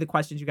answer to any of the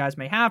questions you guys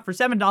may have for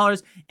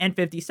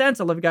 $7.50.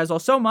 I love you guys all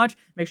so much.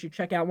 Make sure you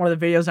check out one of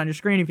the videos on your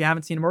screen if you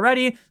haven't seen them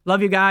already.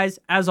 Love you guys.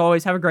 As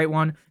always, have a great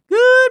one.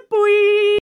 Good boy.